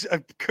Duggar's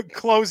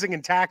closing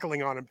and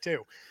tackling on him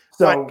too.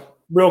 So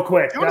real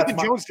quick, Jonathan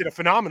Jones did a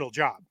phenomenal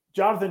job.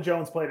 Jonathan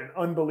Jones played an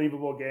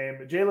unbelievable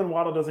game. Jalen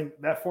Waddle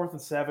doesn't. That 4th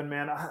and 7,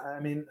 man. I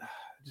mean,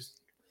 just.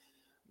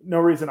 No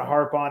reason to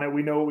harp on it.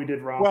 We know what we did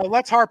wrong. Well,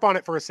 let's harp on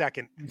it for a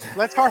second.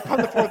 Let's harp on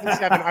the 4th and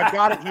 7. I've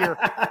got it here.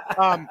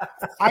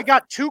 I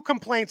got 2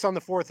 complaints on the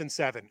 4th and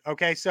 7.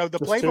 Okay, so the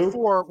play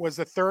before was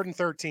the 3rd and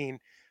 13.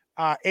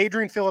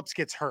 Adrian Phillips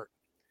gets hurt.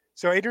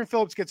 So Adrian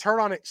Phillips gets hurt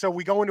on it. So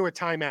we go into a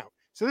timeout.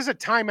 So there's a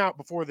timeout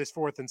before this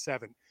 4th and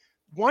 7.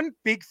 One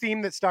big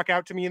theme that stuck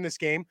out to me in this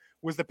game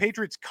was the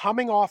Patriots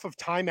coming off of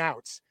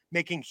timeouts,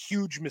 making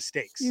huge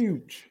mistakes.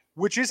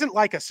 Which isn't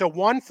like us. So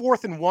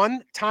 4th and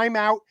 1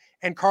 timeout,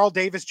 and Carl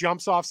Davis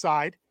jumps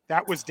offside.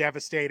 That was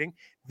devastating.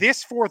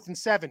 This 4th and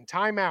 7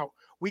 timeout,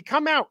 we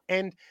come out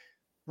and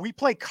we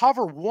play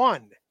cover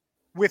 1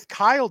 with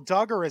Kyle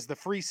Duggar as the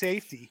free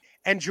safety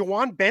and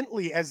Jawan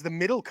Bentley as the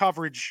middle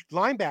coverage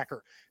linebacker.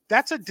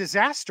 That's a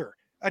disaster.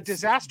 a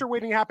disaster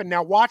waiting to happen.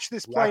 Now watch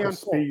this play Lack of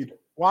unfold. speed.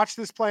 Watch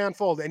this play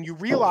unfold, and you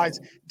realize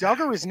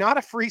Duggar is not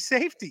a free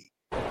safety.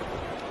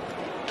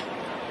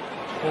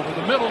 Over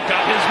the middle,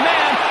 got his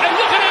man, and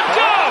look at him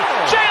go!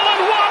 Jalen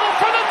Waddle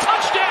for the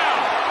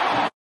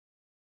touchdown!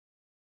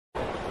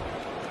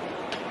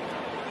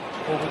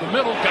 Over the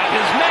middle, got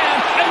his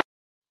man, and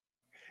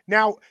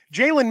Now,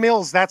 Jalen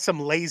Mills, that's some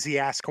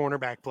lazy-ass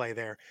cornerback play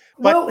there.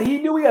 But Well, he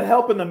knew he had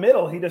help in the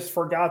middle. He just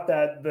forgot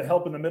that the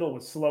help in the middle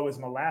was slow as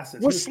molasses.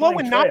 He was slow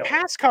playing and not trail.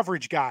 pass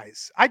coverage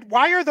guys.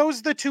 Why are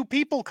those the two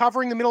people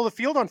covering the middle of the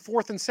field on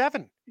 4th and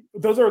 7?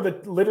 Those are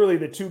literally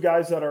the two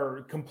guys that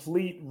are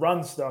complete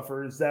run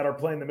stuffers that are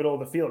playing the middle of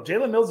the field.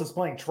 Jalen Mills is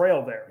playing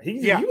trail there.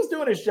 He was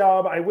doing his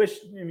job. I wish,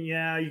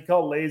 you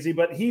call it lazy,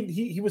 but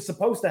he was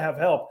supposed to have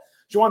help.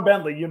 Juwan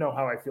Bentley, you know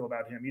how I feel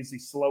about him. He's the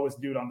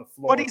slowest dude on the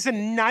floor. But he's a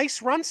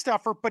nice run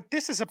stuffer, but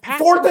this is a pass.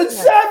 4th and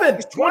 7.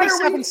 There's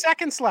 27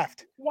 seconds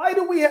left. Why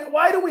do we have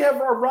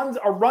our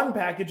run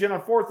package in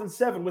on 4th and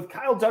 7 with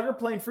Kyle Duggar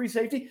playing free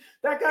safety?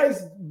 That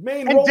guy's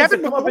main role is to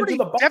come up into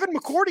the box. Devin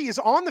McCourty is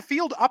on the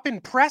field up in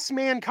press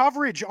man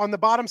coverage on the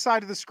bottom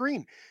side of the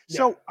screen.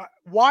 So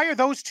why are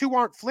those two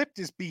aren't flipped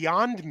is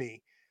beyond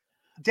me.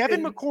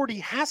 Devin McCourty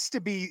has to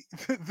be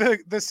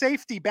the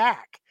safety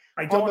back.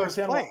 I don't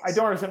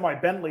understand why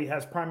Bentley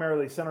has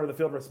primarily center of the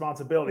field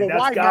responsibility. Well,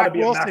 That's got to be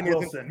Mac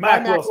Wilson.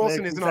 Mac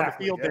Wilson isn't on the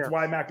field there. That's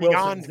why Mac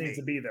Wilson needs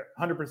to be there.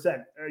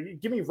 100%.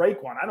 Give me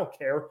Raekwon. I don't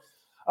care.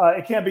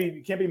 It can't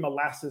be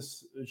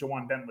molasses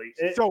Juwan Bentley.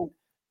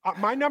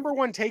 My number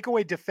one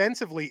takeaway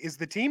defensively is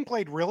the team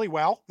played really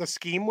well. The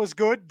scheme was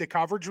good. The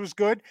coverage was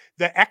good.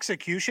 The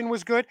execution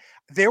was good.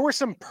 There were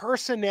some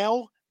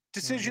personnel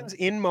decisions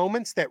in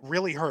moments that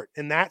really hurt,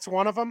 and that's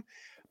one of them.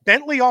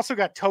 Bentley also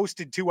got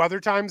toasted 2 other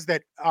times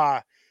that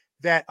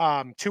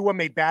Tua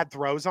made bad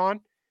throws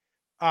on.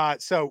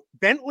 So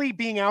Bentley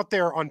being out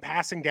there on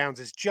passing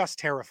downs is just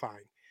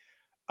terrifying.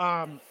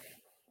 Remember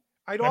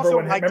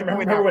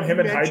when him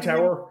and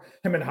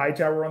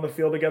Hightower were on the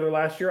field together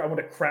last year? I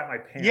wanted to crap my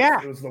pants.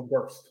 Yeah. It was the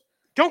worst.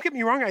 Don't get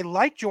me wrong. I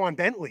like Juwan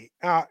Bentley.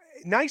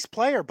 Nice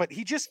player, but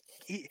he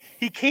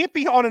can't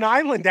be on an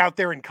island out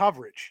there in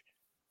coverage.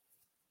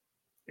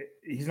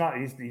 He's not.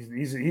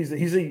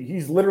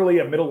 He's literally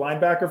a middle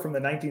linebacker from the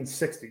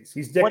 1960s.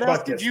 He's Dick What else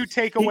Butkus. did you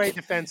take away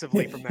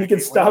defensively from that? He can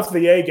stop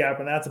the A gap,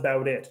 and that's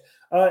about it.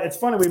 It's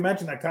funny we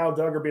mentioned that Kyle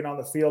Duggar being on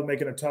the field,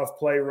 making a tough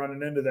play,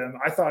 running into them.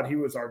 I thought he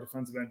was our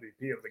defensive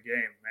MVP of the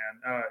game,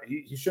 man.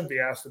 He shouldn't be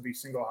asked to be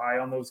single high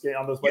on those plays.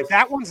 Yeah,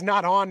 that one's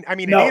not on. I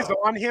mean, It is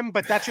on him,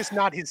 but that's just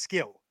not his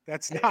skill.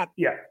 That's not.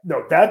 Yeah,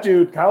 no, that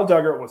dude, Kyle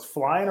Duggar, was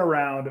flying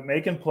around,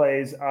 making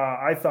plays.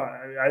 I thought,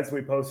 as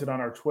we posted on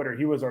our Twitter,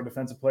 he was our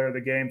defensive player of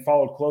the game,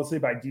 followed closely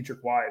by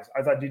Deatrich Wise.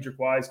 I thought Deatrich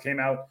Wise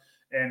came out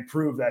and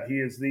proved that he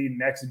is the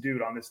next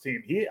dude on this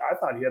team. I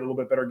thought he had a little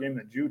bit better game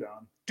than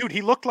Judon. Dude,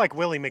 he looked like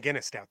Willie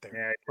McGinnis out there.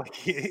 Yeah, like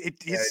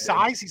his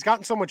size, he's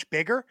gotten so much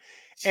bigger,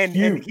 and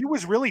he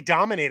was really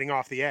dominating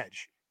off the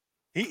edge.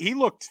 He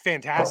looked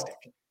fantastic.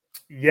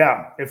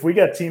 Yeah, if we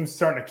get teams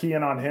starting to key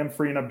in on him,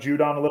 freeing up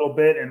Judon a little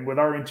bit, and with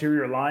our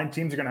interior line,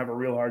 teams are going to have a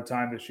real hard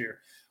time this year.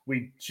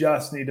 We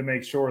just need to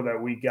make sure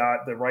that we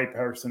got the right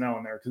personnel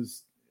in there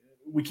because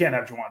we can't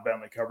have Juwan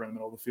Bentley covering the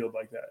middle of the field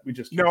like that. We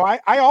just can't. No,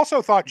 I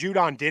also thought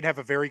Judon did have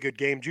a very good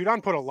game.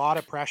 Judon put a lot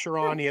of pressure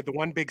on. He had the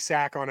one big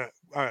sack on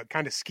a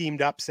kind of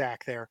schemed up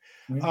sack there.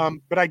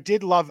 But I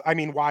did love,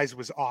 Wise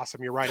was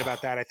awesome. You're right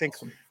about that. I think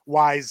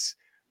Wise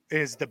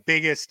is the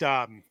biggest,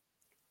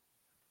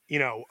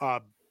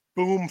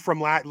 boom from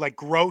like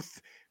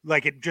growth.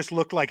 Like it just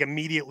looked like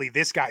immediately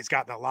this guy's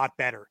gotten a lot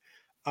better.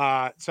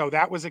 So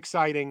that was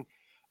exciting.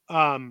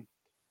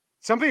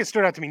 Something that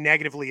stood out to me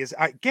negatively is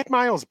get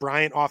Miles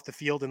Bryant off the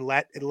field and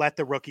let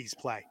the rookies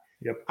play.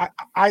 Yep.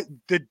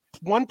 The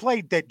one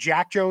play that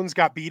Jack Jones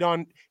got beat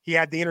on, he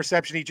had the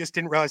interception. He just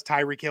didn't realize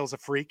Tyreek Hill's a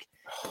freak.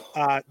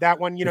 That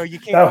one, you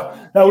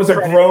can't. That was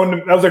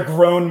a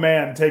grown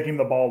man taking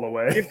the ball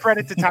away. Give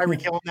credit to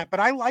Tyreek Hill on that, but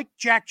I like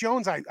Jack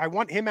Jones. I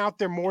want him out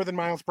there more than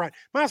Miles Bryant.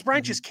 Miles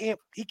Bryant just can't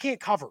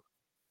cover.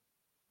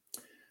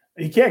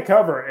 He can't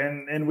cover,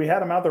 and we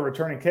had him out there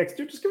returning kicks.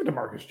 Dude, just give it to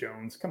Marcus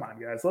Jones. Come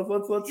on, guys.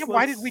 Let's. Yeah,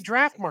 why did we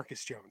draft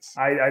Marcus Jones?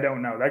 I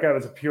don't know. That guy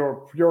was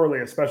purely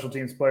a special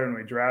teams player when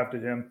we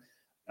drafted him.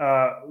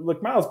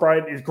 Look, Miles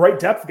Bryant is a great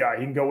depth guy.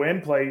 He can go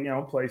in,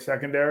 play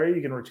secondary.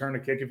 He can return a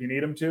kick if you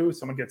need him to. If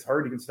someone gets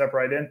hurt, he can step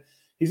right in.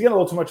 He's getting a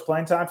little too much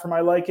playing time for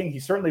my liking. He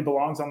certainly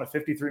belongs on the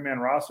 53-man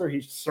roster.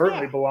 He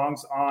certainly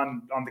belongs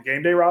on the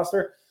game day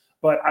roster.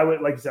 But I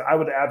would, like you said, I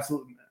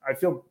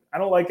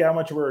don't like how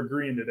much we're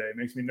agreeing today. It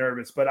makes me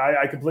nervous, but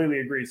I completely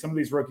agree. Some of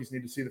these rookies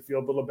need to see the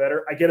field a little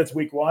better. I get it's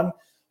week 1.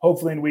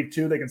 Hopefully in week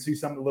 2, they can see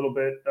something a little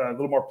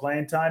more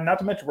playing time. Not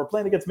to mention, we're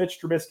playing against Mitch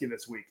Trubisky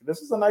this week.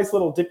 This is a nice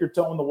little dip your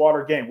toe in the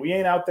water game. We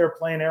ain't out there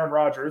playing Aaron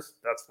Rodgers.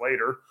 That's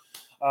later.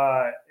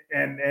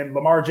 And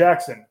Lamar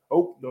Jackson.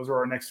 Oh, those are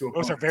our next 2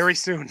 opponents. Those are very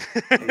soon.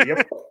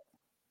 Yep.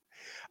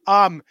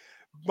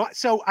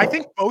 So I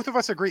think both of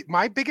us agree.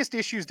 My biggest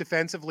issues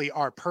defensively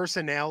are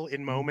personnel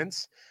in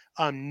moments.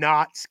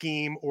 not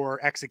scheme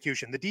or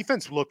execution. The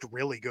defense looked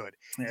really good.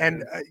 Yeah,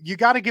 And you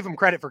got to give them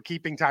credit for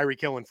keeping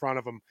Tyreek Hill in front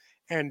of him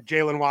and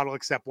Jalen Waddle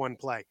except one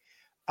play.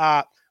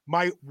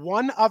 My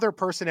one other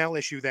personnel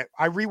issue that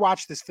I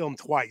rewatched this film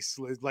twice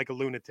like a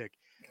lunatic.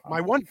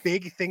 My one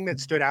big thing that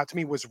stood out to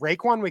me was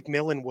Raekwon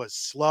McMillan was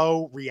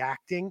slow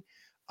reacting,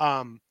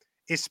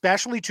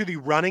 especially to the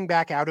running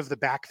back out of the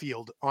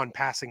backfield on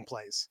passing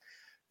plays.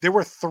 There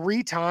were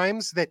 3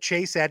 times that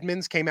Chase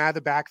Edmonds came out of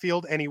the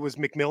backfield and he was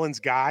McMillan's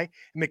guy.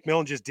 And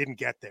McMillan just didn't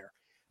get there.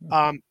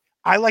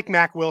 I like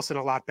Mack Wilson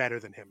a lot better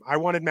than him. I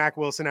wanted Mack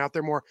Wilson out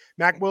there more.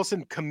 Mack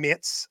Wilson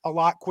commits a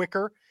lot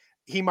quicker.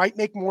 He might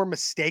make more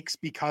mistakes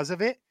because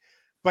of it,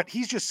 but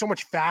he's just so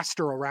much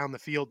faster around the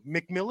field.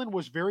 McMillan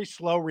was very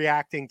slow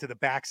reacting to the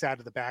backside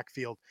of the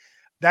backfield.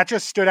 That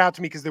just stood out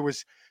to me because there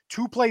was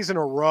 2 plays in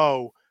a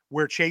row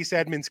where Chase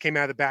Edmonds came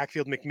out of the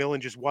backfield. McMillan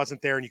just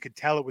wasn't there, and you could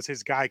tell it was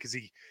his guy because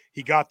he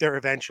got there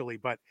eventually.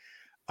 But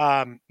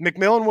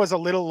McMillan was a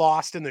little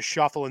lost in the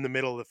shuffle in the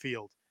middle of the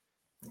field.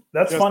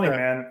 That's funny,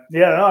 man.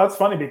 Yeah, no, that's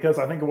funny because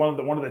I think one of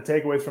the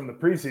takeaways from the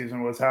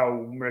preseason was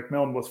how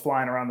McMillan was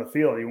flying around the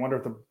field. You wonder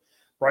if the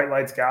bright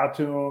lights got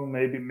to him.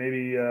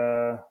 Maybe.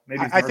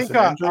 I think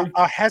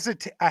a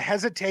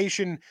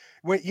hesitation.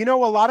 When a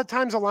lot of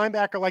times a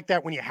linebacker like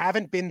that, when you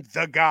haven't been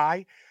the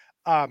guy,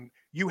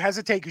 you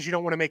hesitate because you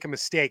don't want to make a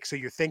mistake. So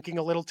you're thinking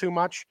a little too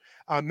much.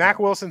 Mack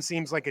Wilson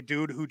seems like a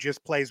dude who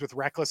just plays with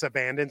reckless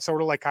abandon,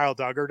 sort of like Kyle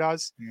Duggar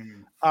does,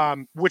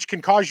 which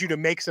can cause you to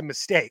make some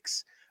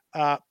mistakes.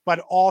 But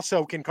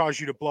also can cause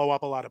you to blow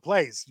up a lot of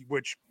plays,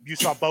 which you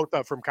saw both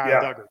of from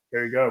Kyle Duggar.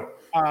 There you go.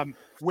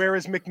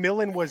 Whereas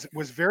McMillan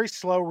was very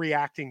slow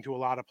reacting to a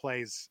lot of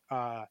plays.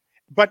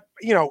 But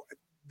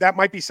that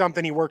might be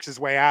something he works his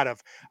way out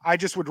of. I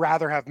just would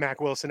rather have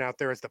Mack Wilson out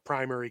there as the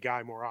primary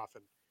guy more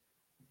often.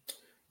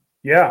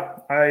 Yeah,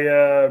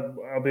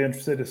 I'll be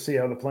interested to see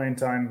how the playing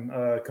time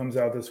comes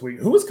out this week.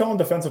 Who was calling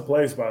defensive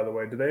plays, by the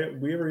way?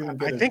 We ever even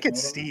get I think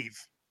it's Steve.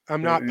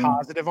 I'm not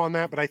positive on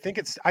that, but I think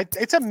it's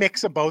a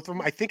mix of both of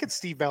them. I think it's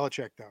Steve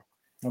Belichick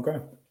though.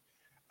 Okay.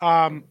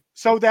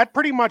 So that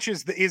pretty much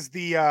is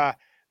the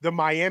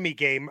Miami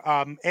game.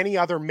 Any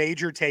other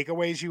major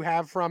takeaways you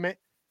have from it?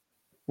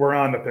 We're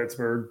on to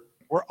Pittsburgh.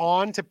 We're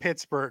on to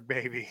Pittsburgh,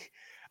 baby.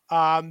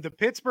 The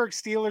Pittsburgh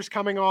Steelers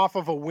coming off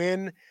of a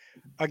win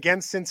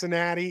against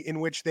Cincinnati in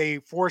which they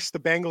forced the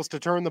Bengals to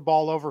turn the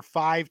ball over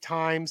 5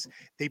 times.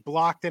 They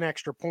blocked an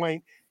extra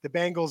point. The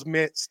Bengals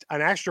missed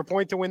an extra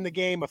point to win the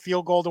game, a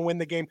field goal to win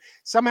the game.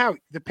 Somehow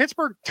the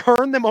Pittsburgh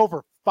turned them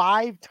over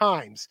 5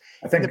 times.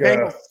 I think the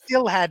Bengals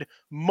still had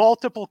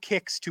multiple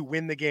kicks to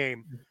win the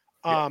game.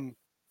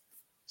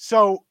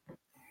 So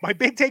my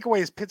big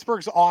takeaway is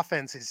Pittsburgh's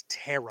offense is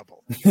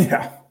terrible.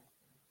 Yeah,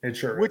 it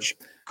sure which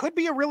is. Could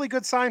be a really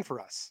good sign for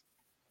us.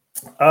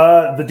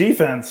 The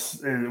defense,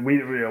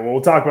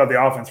 we'll talk about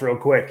the offense real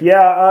quick.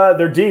 Yeah,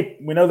 they're deep.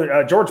 We know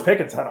that George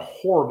Pickens had a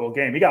horrible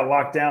game. He got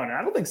locked down. And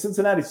I don't think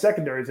Cincinnati's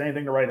secondary is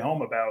anything to write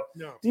home about.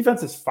 No.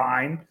 Defense is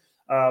fine,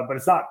 but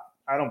it's not.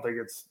 I don't think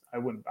it's.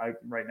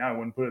 Right now I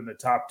wouldn't put it in the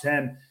top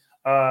 10.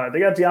 They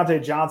got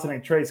Deontay Johnson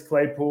and Trace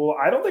Claypool.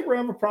 I don't think we're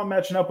gonna have a problem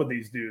matching up with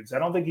these dudes. I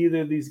don't think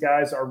either of these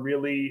guys are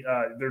really.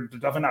 They're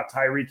definitely not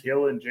Tyreek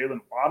Hill and Jalen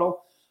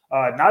Waddle.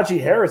 Najee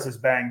Harris is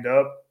banged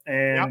up,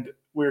 and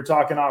we were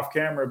talking off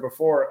camera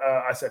before.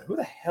 I said, "Who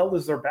the hell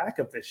is their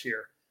backup this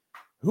year?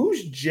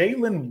 Who's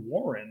Jaylen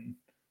Warren?"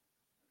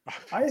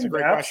 I have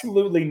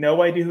absolutely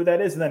no idea who that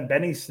is. And then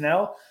Benny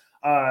Snell.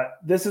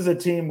 This is a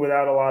team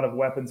without a lot of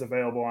weapons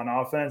available on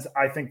offense.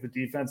 I think the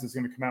defense is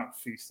going to come out and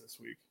feast this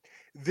week.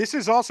 This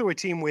is also a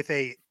team with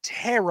a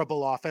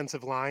terrible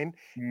offensive line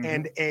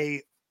and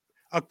a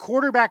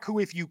quarterback who,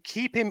 if you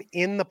keep him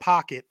in the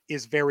pocket,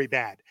 is very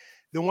bad.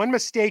 The one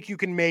mistake you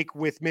can make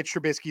with Mitch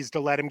Trubisky is to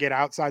let him get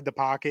outside the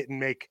pocket and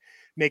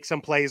make some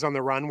plays on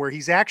the run, where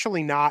he's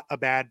actually not a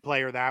bad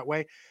player that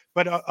way.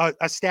 But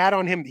a stat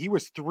on him, he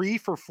was 3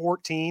 for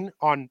 14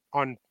 on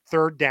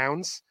third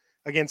downs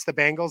against the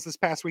Bengals this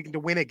past week. And to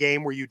win a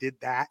game where you did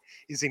that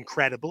is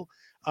incredible.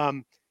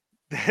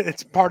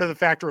 It's part of the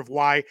factor of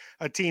why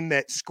a team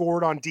that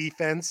scored on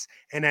defense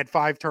and had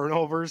 5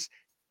 turnovers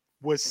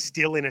was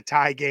still in a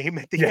tie game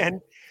at the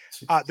end.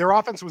 Their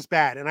offense was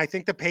bad. And I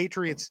think the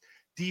Patriots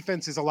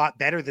defense is a lot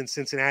better than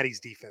Cincinnati's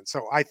defense.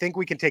 So I think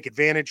we can take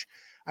advantage.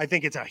 I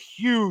think it's a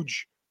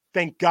huge,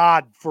 thank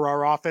God for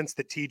our offense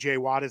that TJ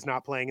Watt is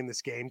not playing in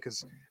this game,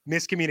 because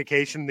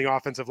miscommunication in the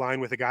offensive line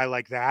with a guy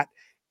like that,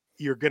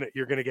 you're gonna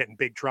get in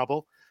big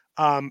trouble.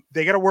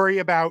 They got to worry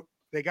about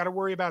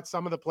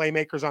some of the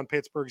playmakers on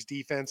Pittsburgh's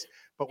defense,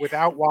 but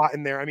without Watt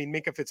in there, I mean,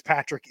 Minkah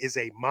Fitzpatrick is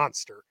a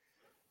monster.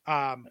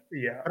 But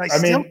I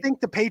still think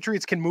the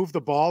Patriots can move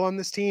the ball on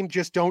this team.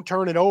 Just don't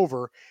turn it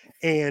over.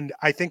 And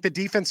I think the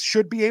defense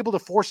should be able to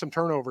force some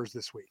turnovers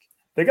this week.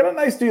 They got a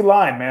nice D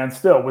line, man.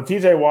 Still, with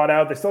TJ Watt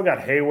out, they still got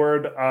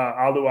Hayward,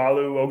 Alu,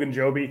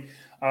 Ogunjobi,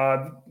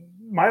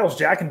 Miles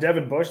Jack, and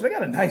Devin Bush. They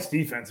got a nice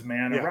defense,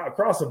 man.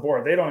 Across the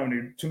board, they don't even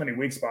do too many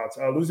weak spots.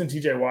 Losing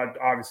TJ Watt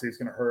obviously is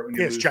going to hurt.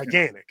 It's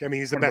gigantic. I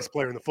mean, he's the best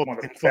player in the football.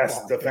 One of the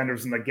best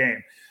defenders in the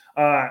game.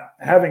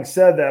 Having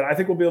said that, I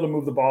think we'll be able to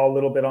move the ball a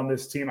little bit on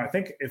this team. I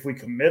think if we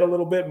commit a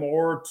little bit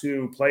more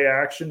to play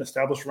action,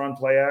 establish run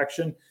play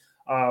action,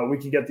 we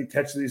can get the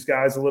catch of these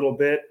guys a little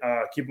bit,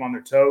 keep them on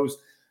their toes.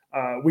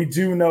 We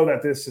do know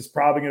that this is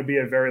probably going to be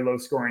a very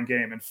low-scoring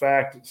game. In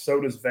fact, so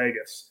does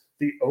Vegas.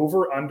 The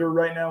over-under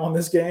right now on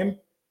this game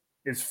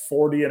is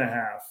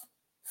 40.5.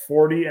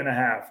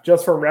 40.5.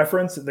 Just for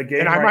reference, the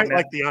game. And I right might now,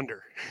 like the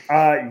under.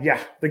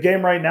 The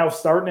game right now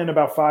starting in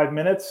about 5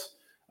 minutes.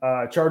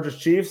 Chargers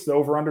Chiefs, the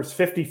over-under is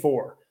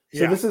 54.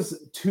 So this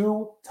is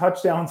 2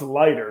 touchdowns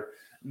lighter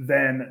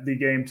than the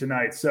game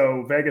tonight.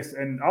 So Vegas,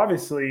 and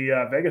obviously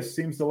Vegas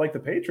seems to like the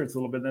Patriots a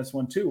little bit in this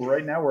one too.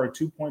 Right now we're a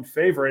 2-point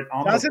favorite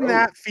on the road. Doesn't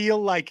that feel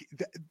like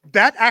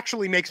that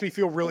actually makes me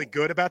feel really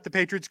good about the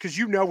Patriots? Because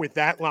with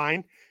that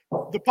line,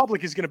 the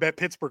public is going to bet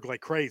Pittsburgh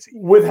like crazy.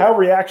 With how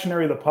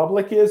reactionary the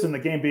public is and the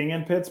game being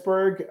in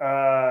Pittsburgh.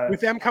 With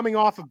them coming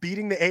off of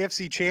beating the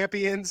AFC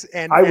champions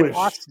and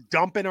us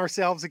dumping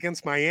ourselves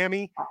against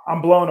Miami.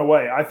 I'm blown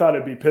away. I thought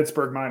it'd be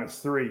Pittsburgh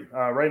 -3.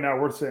 Right now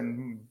we're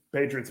sitting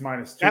Patriots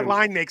 -2. That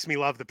line makes me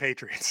love the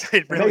Patriots.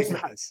 It really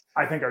does.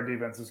 I think our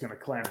defense is going to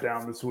clamp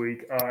down this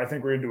week. I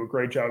think we're going to do a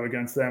great job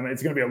against them.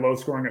 It's going to be a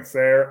low-scoring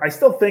affair. I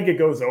still think it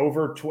goes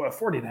over.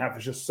 40.5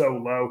 is just so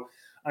low.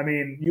 I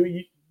mean,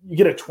 you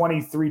get a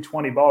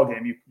 23-20 ball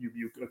game,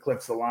 you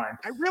eclipse the line.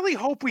 I really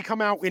hope we come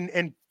out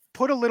and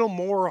put a little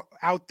more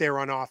out there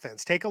on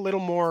offense. Take a little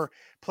more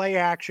play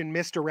action,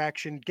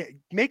 misdirection,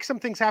 make some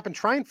things happen.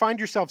 Try and find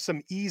yourself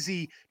some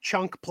easy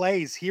chunk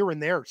plays here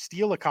and there.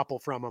 Steal a couple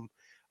from them.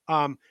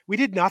 We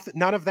did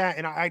none of that,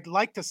 and I'd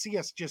like to see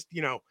us just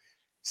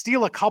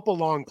steal a couple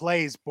long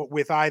plays, but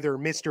with either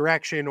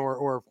misdirection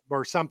or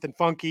something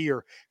funky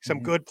or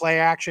some good play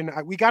action.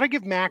 We got to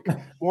give Mac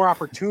more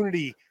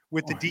opportunity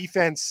with the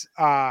defense,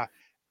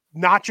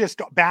 not just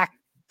back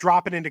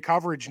dropping into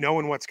coverage,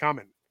 knowing what's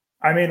coming.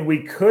 I mean,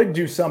 we could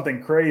do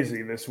something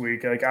crazy this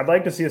week. Like, I'd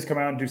like to see us come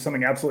out and do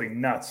something absolutely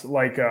nuts,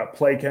 like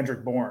play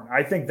Kendrick Bourne.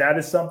 I think that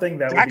is something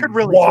that would could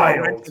really wild.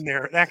 throw a wrench in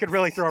there. That could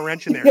really throw a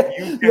wrench in there.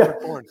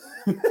 Kendrick Bourne.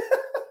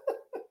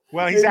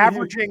 Well, he's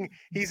averaging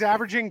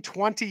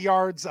 20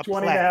 yards a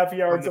 20 play. 20.5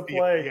 yards a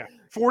play. Yeah.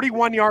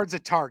 41 yards a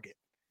target.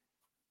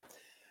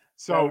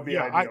 So,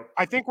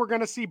 I think we're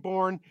going to see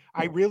Bourne.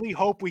 I really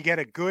hope we get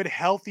a good,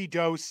 healthy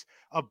dose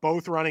of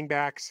both running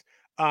backs.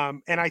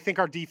 And I think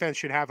our defense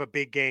should have a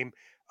big game.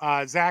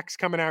 Zach's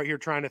coming out here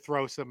trying to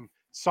throw some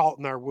salt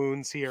in our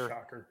wounds here.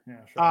 Shocker. Yeah,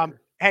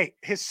 shocker. Hey,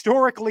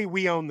 historically,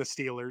 we own the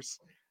Steelers.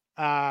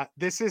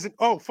 This isn't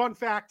 – fun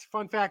fact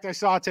I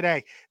saw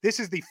today. This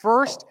is the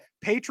first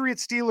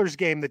Patriots-Steelers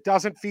game that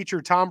doesn't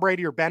feature Tom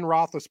Brady or Ben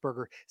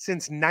Roethlisberger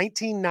since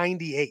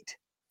 1998.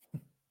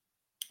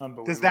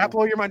 Does that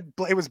blow your mind?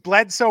 It was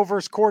Bledsoe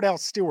versus Cordell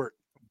Stewart.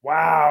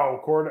 Wow,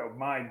 Cordell!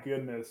 My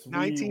goodness,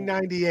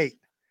 1998.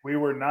 We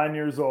were 9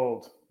 years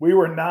old. When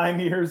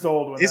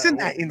Isn't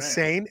that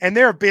insane? And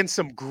there have been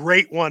some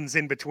great ones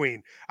in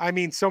between. I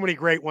mean, so many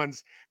great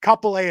ones.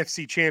 Couple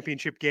AFC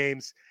Championship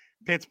games.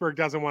 Pittsburgh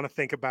doesn't want to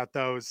think about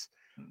those.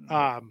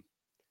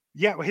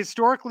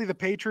 Historically, the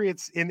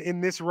Patriots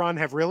in this run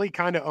have really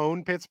kind of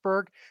owned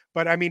Pittsburgh.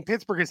 But I mean,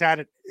 Pittsburgh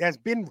has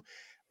been.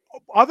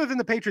 Other than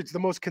the Patriots, the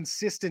most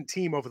consistent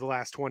team over the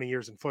last 20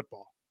 years in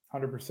football.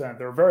 100%.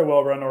 They're a very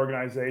well-run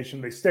organization.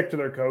 They stick to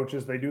their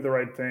coaches. They do the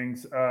right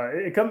things.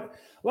 A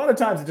lot of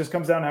times it just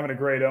comes down to having a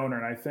great owner,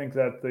 and I think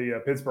that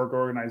the Pittsburgh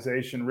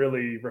organization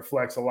really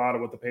reflects a lot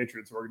of what the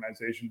Patriots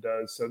organization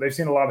does. So they've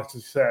seen a lot of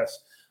success.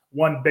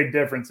 One big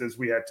difference is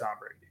we had Tom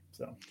Brady.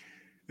 So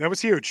that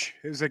was huge.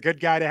 It was a good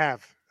guy to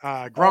have.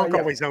 Gronk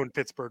always owned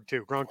Pittsburgh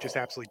too. Gronk just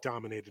absolutely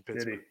dominated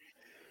Pittsburgh.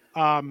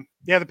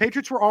 The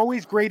Patriots were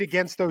always great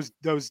against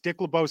those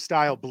Dick LeBeau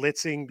style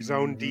blitzing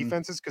zone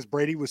defenses because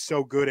Brady was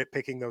so good at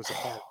picking those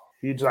apart.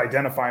 He'd just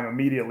identify them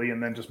immediately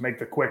and then just make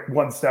the quick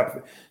one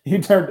step. He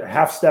turned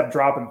half step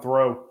drop and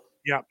throw.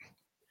 Yep.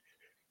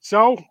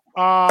 So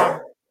I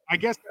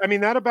guess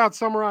that about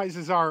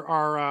summarizes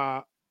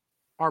our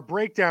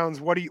breakdowns.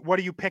 What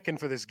are you picking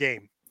for this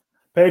game?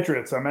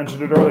 Patriots. I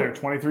mentioned it earlier.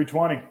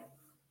 23-20.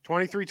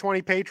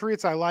 23-20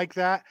 Patriots. I like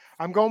that.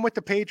 I'm going with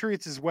the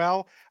Patriots as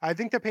well. I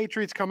think the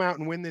Patriots come out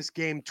and win this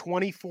game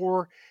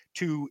 24-16.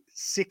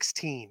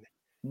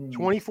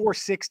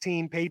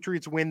 24-16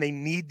 Patriots win. They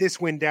need this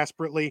win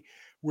desperately.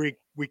 We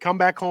come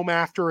back home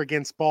after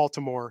against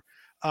Baltimore.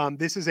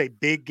 This is a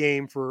big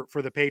game for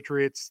the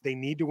Patriots. They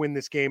need to win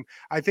this game.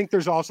 I think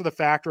there's also the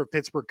factor of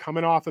Pittsburgh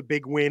coming off a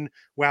big win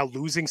while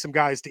losing some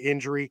guys to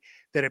injury,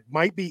 that it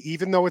might be,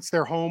 even though it's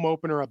their home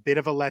opener, a bit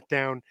of a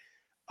letdown.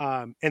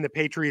 And the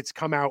Patriots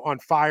come out on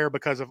fire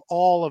because of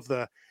all of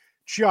the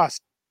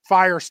just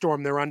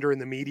firestorm they're under in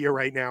the media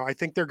right now. I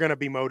think they're going to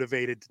be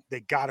motivated.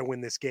 They got to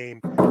win this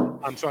game.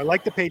 So I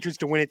like the Patriots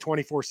to win it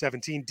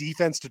 24-17.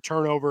 Defense to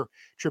turn over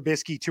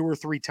Trubisky 2 or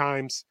 3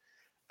 times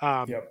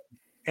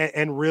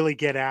and really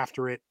get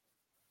after it.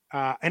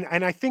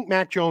 And I think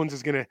Mac Jones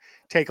is going to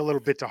take a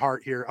little bit to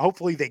heart here.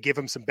 Hopefully they give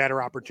him some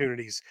better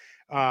opportunities.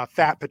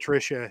 Fat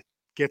Patricia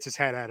gets his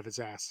head out of his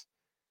ass.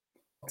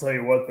 I'll tell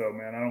you what, though,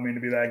 man, I don't mean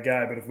to be that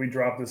guy, but if we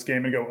drop this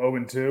game and go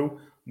 0-2,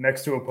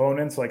 next to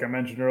opponents, like I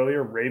mentioned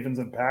earlier, Ravens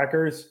and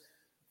Packers,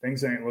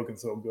 things ain't looking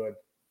so good.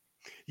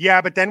 Yeah,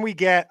 but then we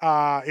get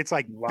it's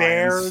like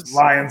Bears,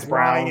 Lions,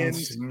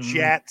 Browns,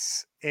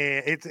 Jets,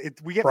 and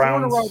we get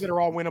Browns. 4 in a row that are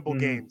all winnable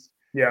games.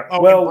 Yeah.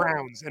 Oh, well,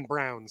 and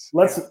Browns.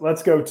 Let's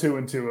go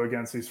 2-2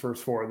 against these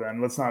first 4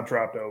 then. Let's not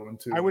drop to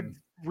 0-2. I would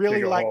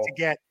really like to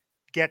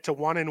get to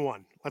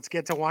 1-1. Let's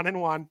get to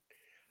 1-1.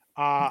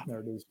 There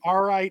it is.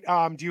 All right.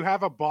 Do you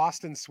have a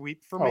Boston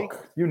sweep for me?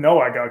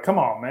 I got. Come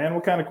on, man.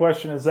 What kind of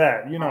question is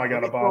that? I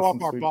got a Boston sweep. Throw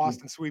up our sweep.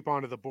 Boston sweep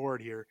onto the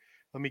board here.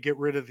 Let me get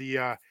rid of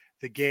the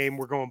game.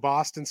 We're going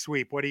Boston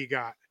sweep. What do you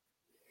got?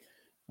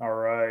 All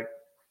right.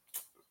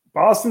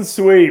 Boston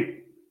sweep.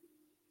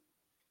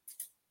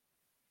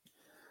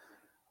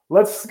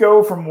 Let's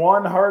go from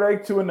one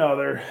heartache to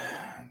another.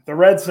 The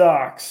Red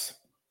Sox.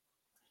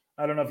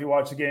 I don't know if you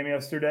watched the game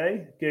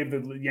yesterday. Gave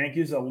the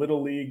Yankees a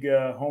little league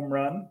home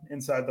run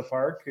inside the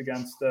park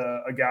against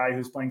a guy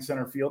who's playing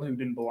center field who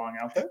didn't belong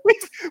out there.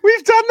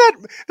 We've done that.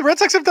 The Red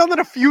Sox have done that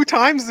a few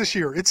times this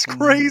year. It's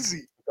crazy.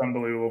 It's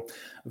unbelievable.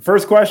 The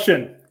first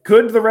question.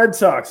 Could the Red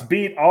Sox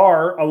beat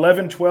our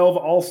 11-12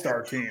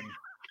 All-Star team?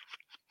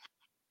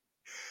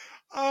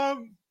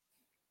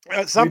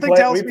 Something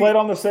tells me we played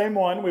on the same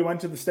one. We went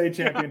to the state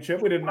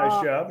championship. We did a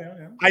nice job.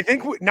 Yeah. I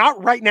think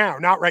not right now.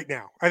 Not right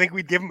now. I think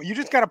we'd give them. You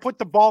just got to put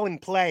the ball in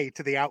play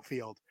to the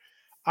outfield.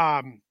 They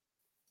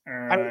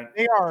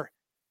are.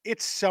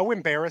 It's so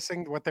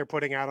embarrassing what they're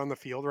putting out on the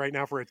field right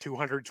now for a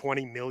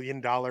 $220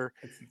 million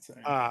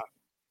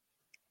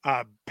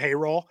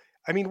payroll.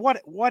 I mean,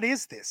 what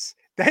is this?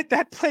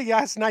 That play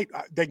last night,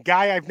 the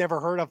guy I've never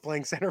heard of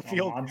playing center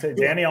field,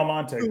 Danny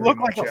Almonte, who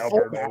looked like a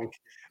fullback.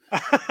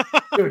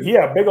 Dude,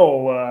 yeah, big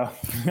old,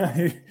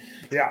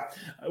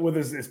 with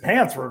his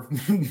pants were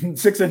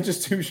 6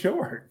 inches too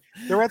short.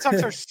 The Red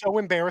Sox are so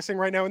embarrassing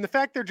right now, and the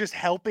fact they're just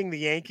helping the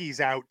Yankees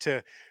out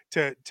to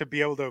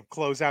be able to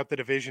close out the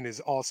division is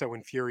also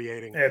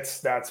infuriating.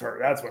 That's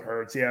what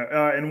hurts.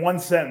 Yeah. In one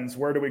sentence,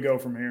 where do we go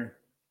from here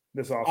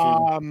this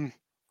offseason?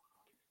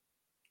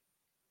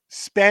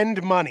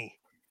 Spend money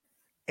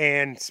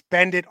and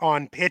spend it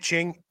on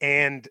pitching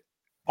and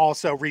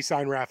also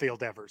re-sign Rafael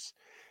Devers.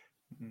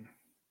 Mm-hmm.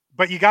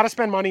 But you got to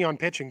spend money on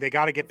pitching. They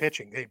got to get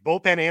pitching.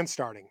 Bullpen and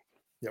starting.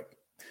 Yep.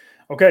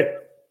 Okay.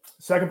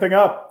 Second thing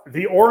up,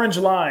 the Orange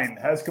Line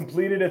has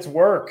completed its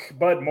work,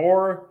 but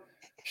more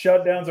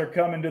shutdowns are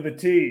coming to the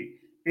T.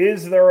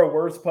 Is there a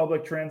worse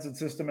public transit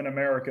system in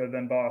America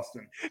than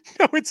Boston?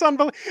 No, it's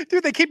unbelievable.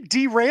 Dude, they keep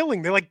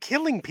derailing. They're like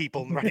killing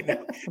people right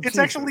now. It's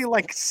actually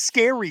like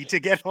scary to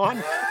get on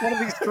one of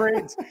these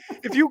trains.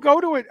 If you go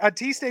to a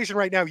T station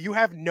right now, you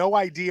have no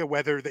idea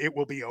whether it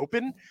will be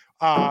open,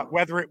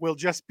 whether it will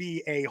just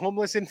be a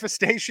homeless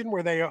infestation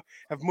where they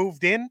have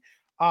moved in.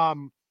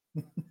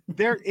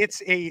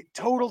 It's a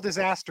total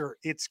disaster.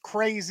 It's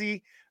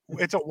crazy.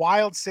 It's a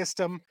wild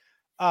system.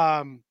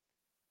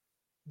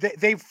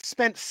 They've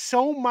spent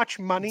so much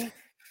money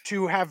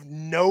to have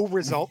no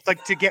result,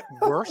 like to get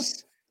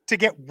worse.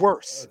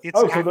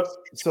 It's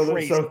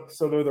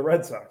so they're the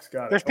Red Sox.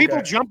 Got it. There's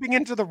people jumping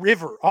into the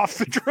river off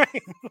the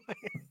train.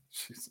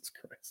 Jesus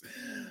Christ.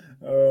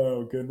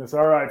 Oh, goodness.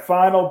 All right.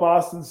 Final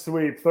Boston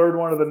sweep. Third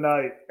one of the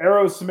night.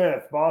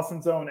 Aerosmith,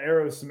 Boston's own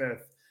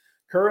Aerosmith,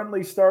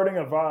 currently starting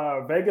a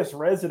Vegas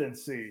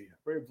residency.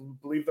 I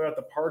believe they're at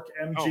the Park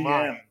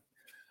MGM.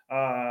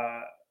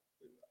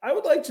 I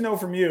would like to know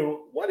from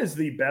you, what is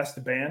the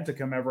best band to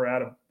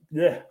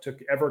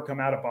ever come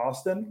out of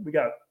Boston? We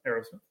got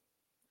Aerosmith.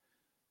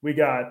 We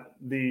got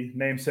the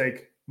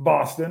namesake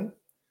Boston.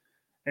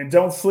 And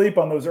don't sleep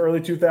on those early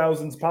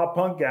 2000s pop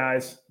punk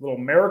guys. Little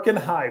American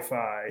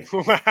Hi-Fi.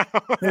 Wow.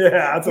 Yeah,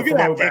 that's Look at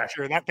that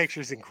picture. That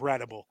picture's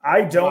incredible.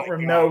 I don't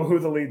know who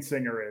the lead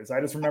singer is.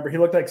 I just remember he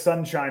looked like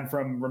Sunshine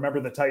from Remember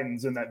the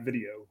Titans in that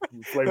video.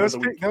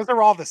 Those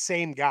are all the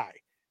same guy.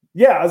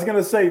 Yeah, I was going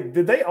to say,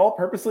 did they all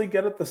purposely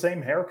get it the same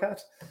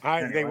haircut?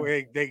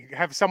 Anyway. They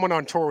have someone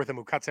on tour with them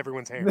who cuts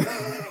everyone's hair.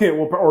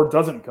 Or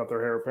doesn't cut their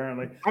hair,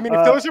 apparently. I mean,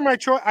 if those are my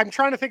choice, I'm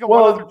trying to think of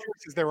what other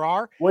choices there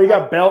are. Well, you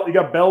got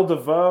Belle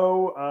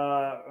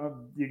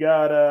DeVoe. You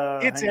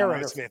got it's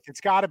Aerosmith.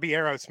 It's got to be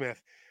Aerosmith.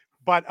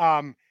 But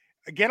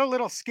get a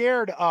little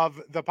scared of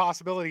the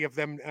possibility of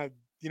them.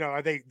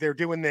 They're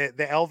doing the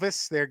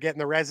Elvis. They're getting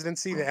the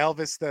residency. The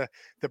Elvis, the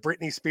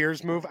Britney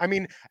Spears move. I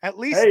mean, at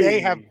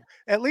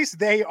least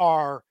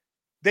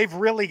they've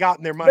really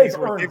gotten their money's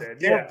worth.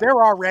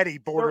 They're already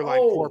borderline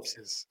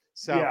corpses.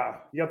 So yeah,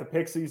 you got the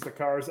Pixies, the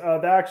Cars.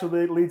 That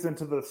actually leads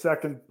into the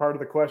second part of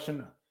the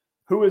question.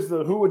 Who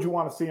would you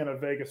want to see in a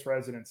Vegas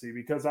residency?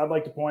 Because I'd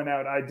like to point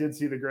out, I did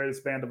see the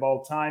greatest band of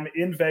all time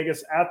in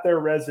Vegas at their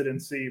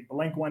residency,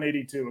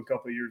 Blink-182, a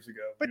couple of years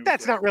ago. But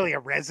that's not really a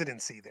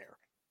residency there.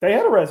 They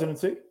had a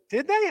residency.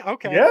 Did they?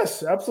 Okay.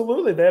 Yes,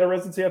 absolutely. They had a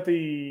residency at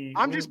the.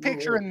 I'm just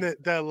picturing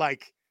the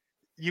like,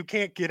 you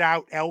can't get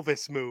out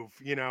Elvis move,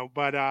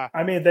 But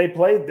I mean, they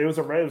played. It was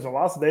a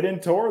loss. They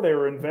didn't tour. They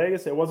were in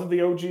Vegas. It wasn't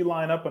the OG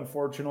lineup,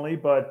 unfortunately.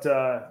 But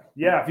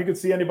if you could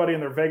see anybody in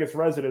their Vegas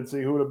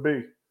residency, who would it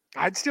be?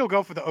 I'd still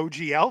go for the OG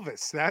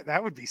Elvis.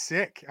 That would be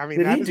sick. I mean,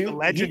 Did that he is the do?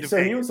 legend of So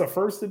he Vegas. was the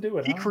first to do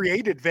it. He Huh?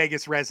 created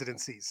Vegas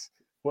residencies.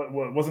 What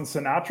wasn't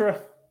Sinatra?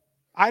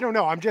 I don't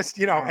know. I'm just,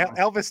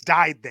 Elvis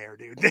died there,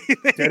 dude. Did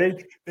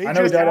he? They I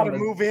know he just died had on to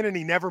move in and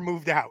he never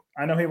moved out.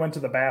 I know he went to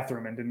the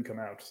bathroom and didn't come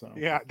out. So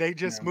Yeah, they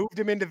just moved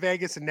him into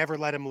Vegas and never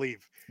let him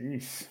leave.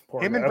 Eesh,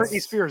 poor Him guy. and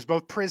Britney Spears,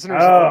 both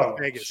prisoners of Las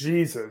Vegas.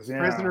 Jesus, yeah.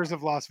 Prisoners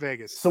of Las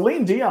Vegas.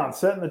 Celine Dion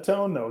setting the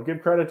tone, though. Give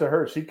credit to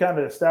her. She kind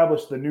of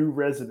established the new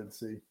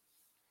residency.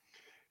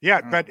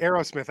 Yeah, but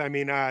Aerosmith, I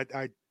mean, I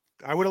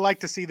would have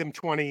liked to see them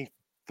 20,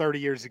 30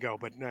 years ago,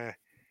 but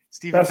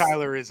Steven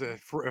Tyler is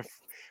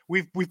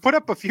we've put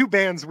up a few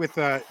bands with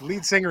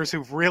lead singers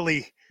who've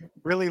really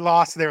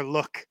lost their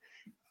look.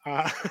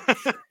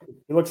 It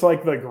looks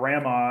like the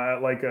grandma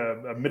at like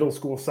a middle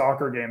school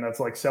soccer game that's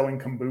like selling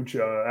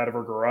kombucha out of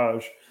her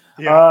garage.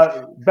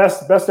 Yeah.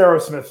 Best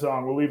Aerosmith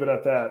song. We'll leave it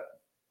at that.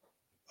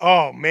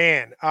 Oh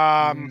man.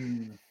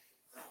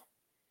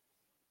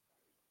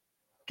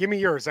 Give me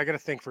yours. I got to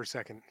think for a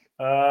second.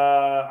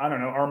 I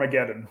don't know.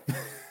 Armageddon.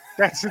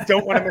 That's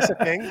Don't Want to Miss a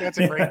Thing. That's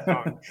a great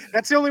song.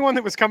 That's the only one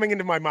that was coming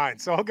into my mind.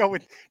 So I'll go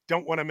with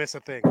Don't Want to Miss a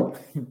Thing.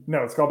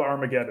 No, it's called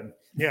Armageddon.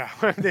 Yeah.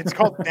 It's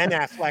called Ben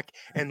Affleck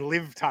and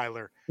Liv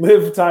Tyler.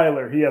 Liv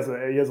Tyler. He has a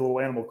little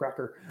animal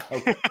cracker.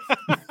 Okay.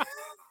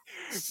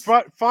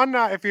 Fun.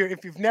 If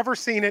you've never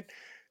seen it,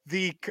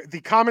 the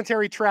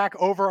commentary track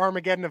over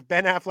Armageddon of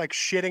Ben Affleck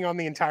shitting on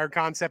the entire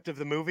concept of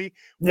the movie.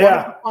 Yeah. One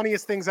of the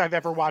funniest things I've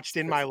ever watched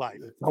in my life.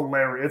 It's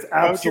hilarious. It's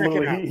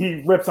absolutely.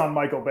 He rips on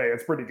Michael Bay.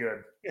 It's pretty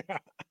good. Yeah.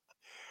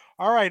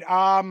 All right.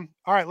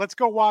 Let's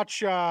go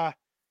watch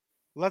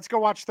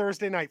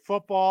Thursday Night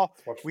Football.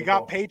 We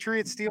got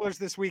Patriots Steelers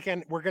this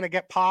weekend. We're gonna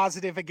get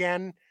positive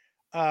again.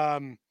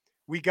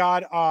 We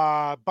got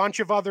a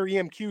bunch of other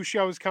EMQ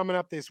shows coming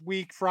up this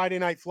week. Friday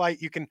Night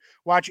Flight. You can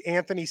watch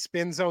Anthony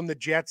spin zone the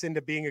Jets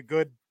into being a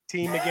good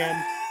team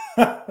again.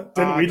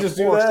 Didn't we just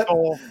do that?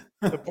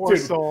 The poor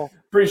soul.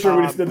 Pretty sure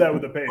we just did that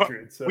with the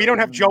Patriots. So. We don't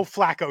have Joe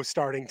Flacco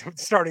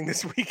starting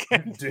this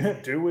weekend.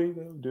 Do we?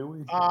 Do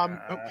we?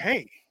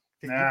 Okay.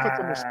 You put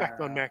some respect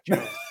on Mac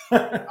Jones.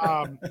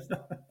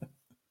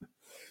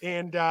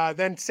 And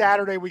then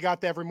Saturday, we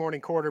got the Every Morning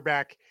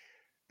Quarterback,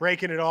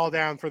 breaking it all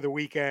down for the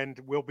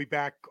weekend. We'll be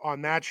back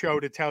on that show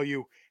to tell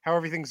you how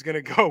everything's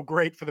going to go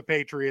great for the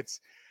Patriots.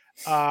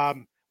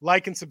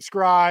 Like and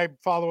subscribe.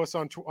 Follow us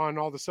on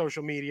all the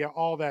social media,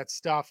 all that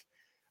stuff.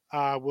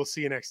 We'll see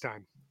you next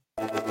time.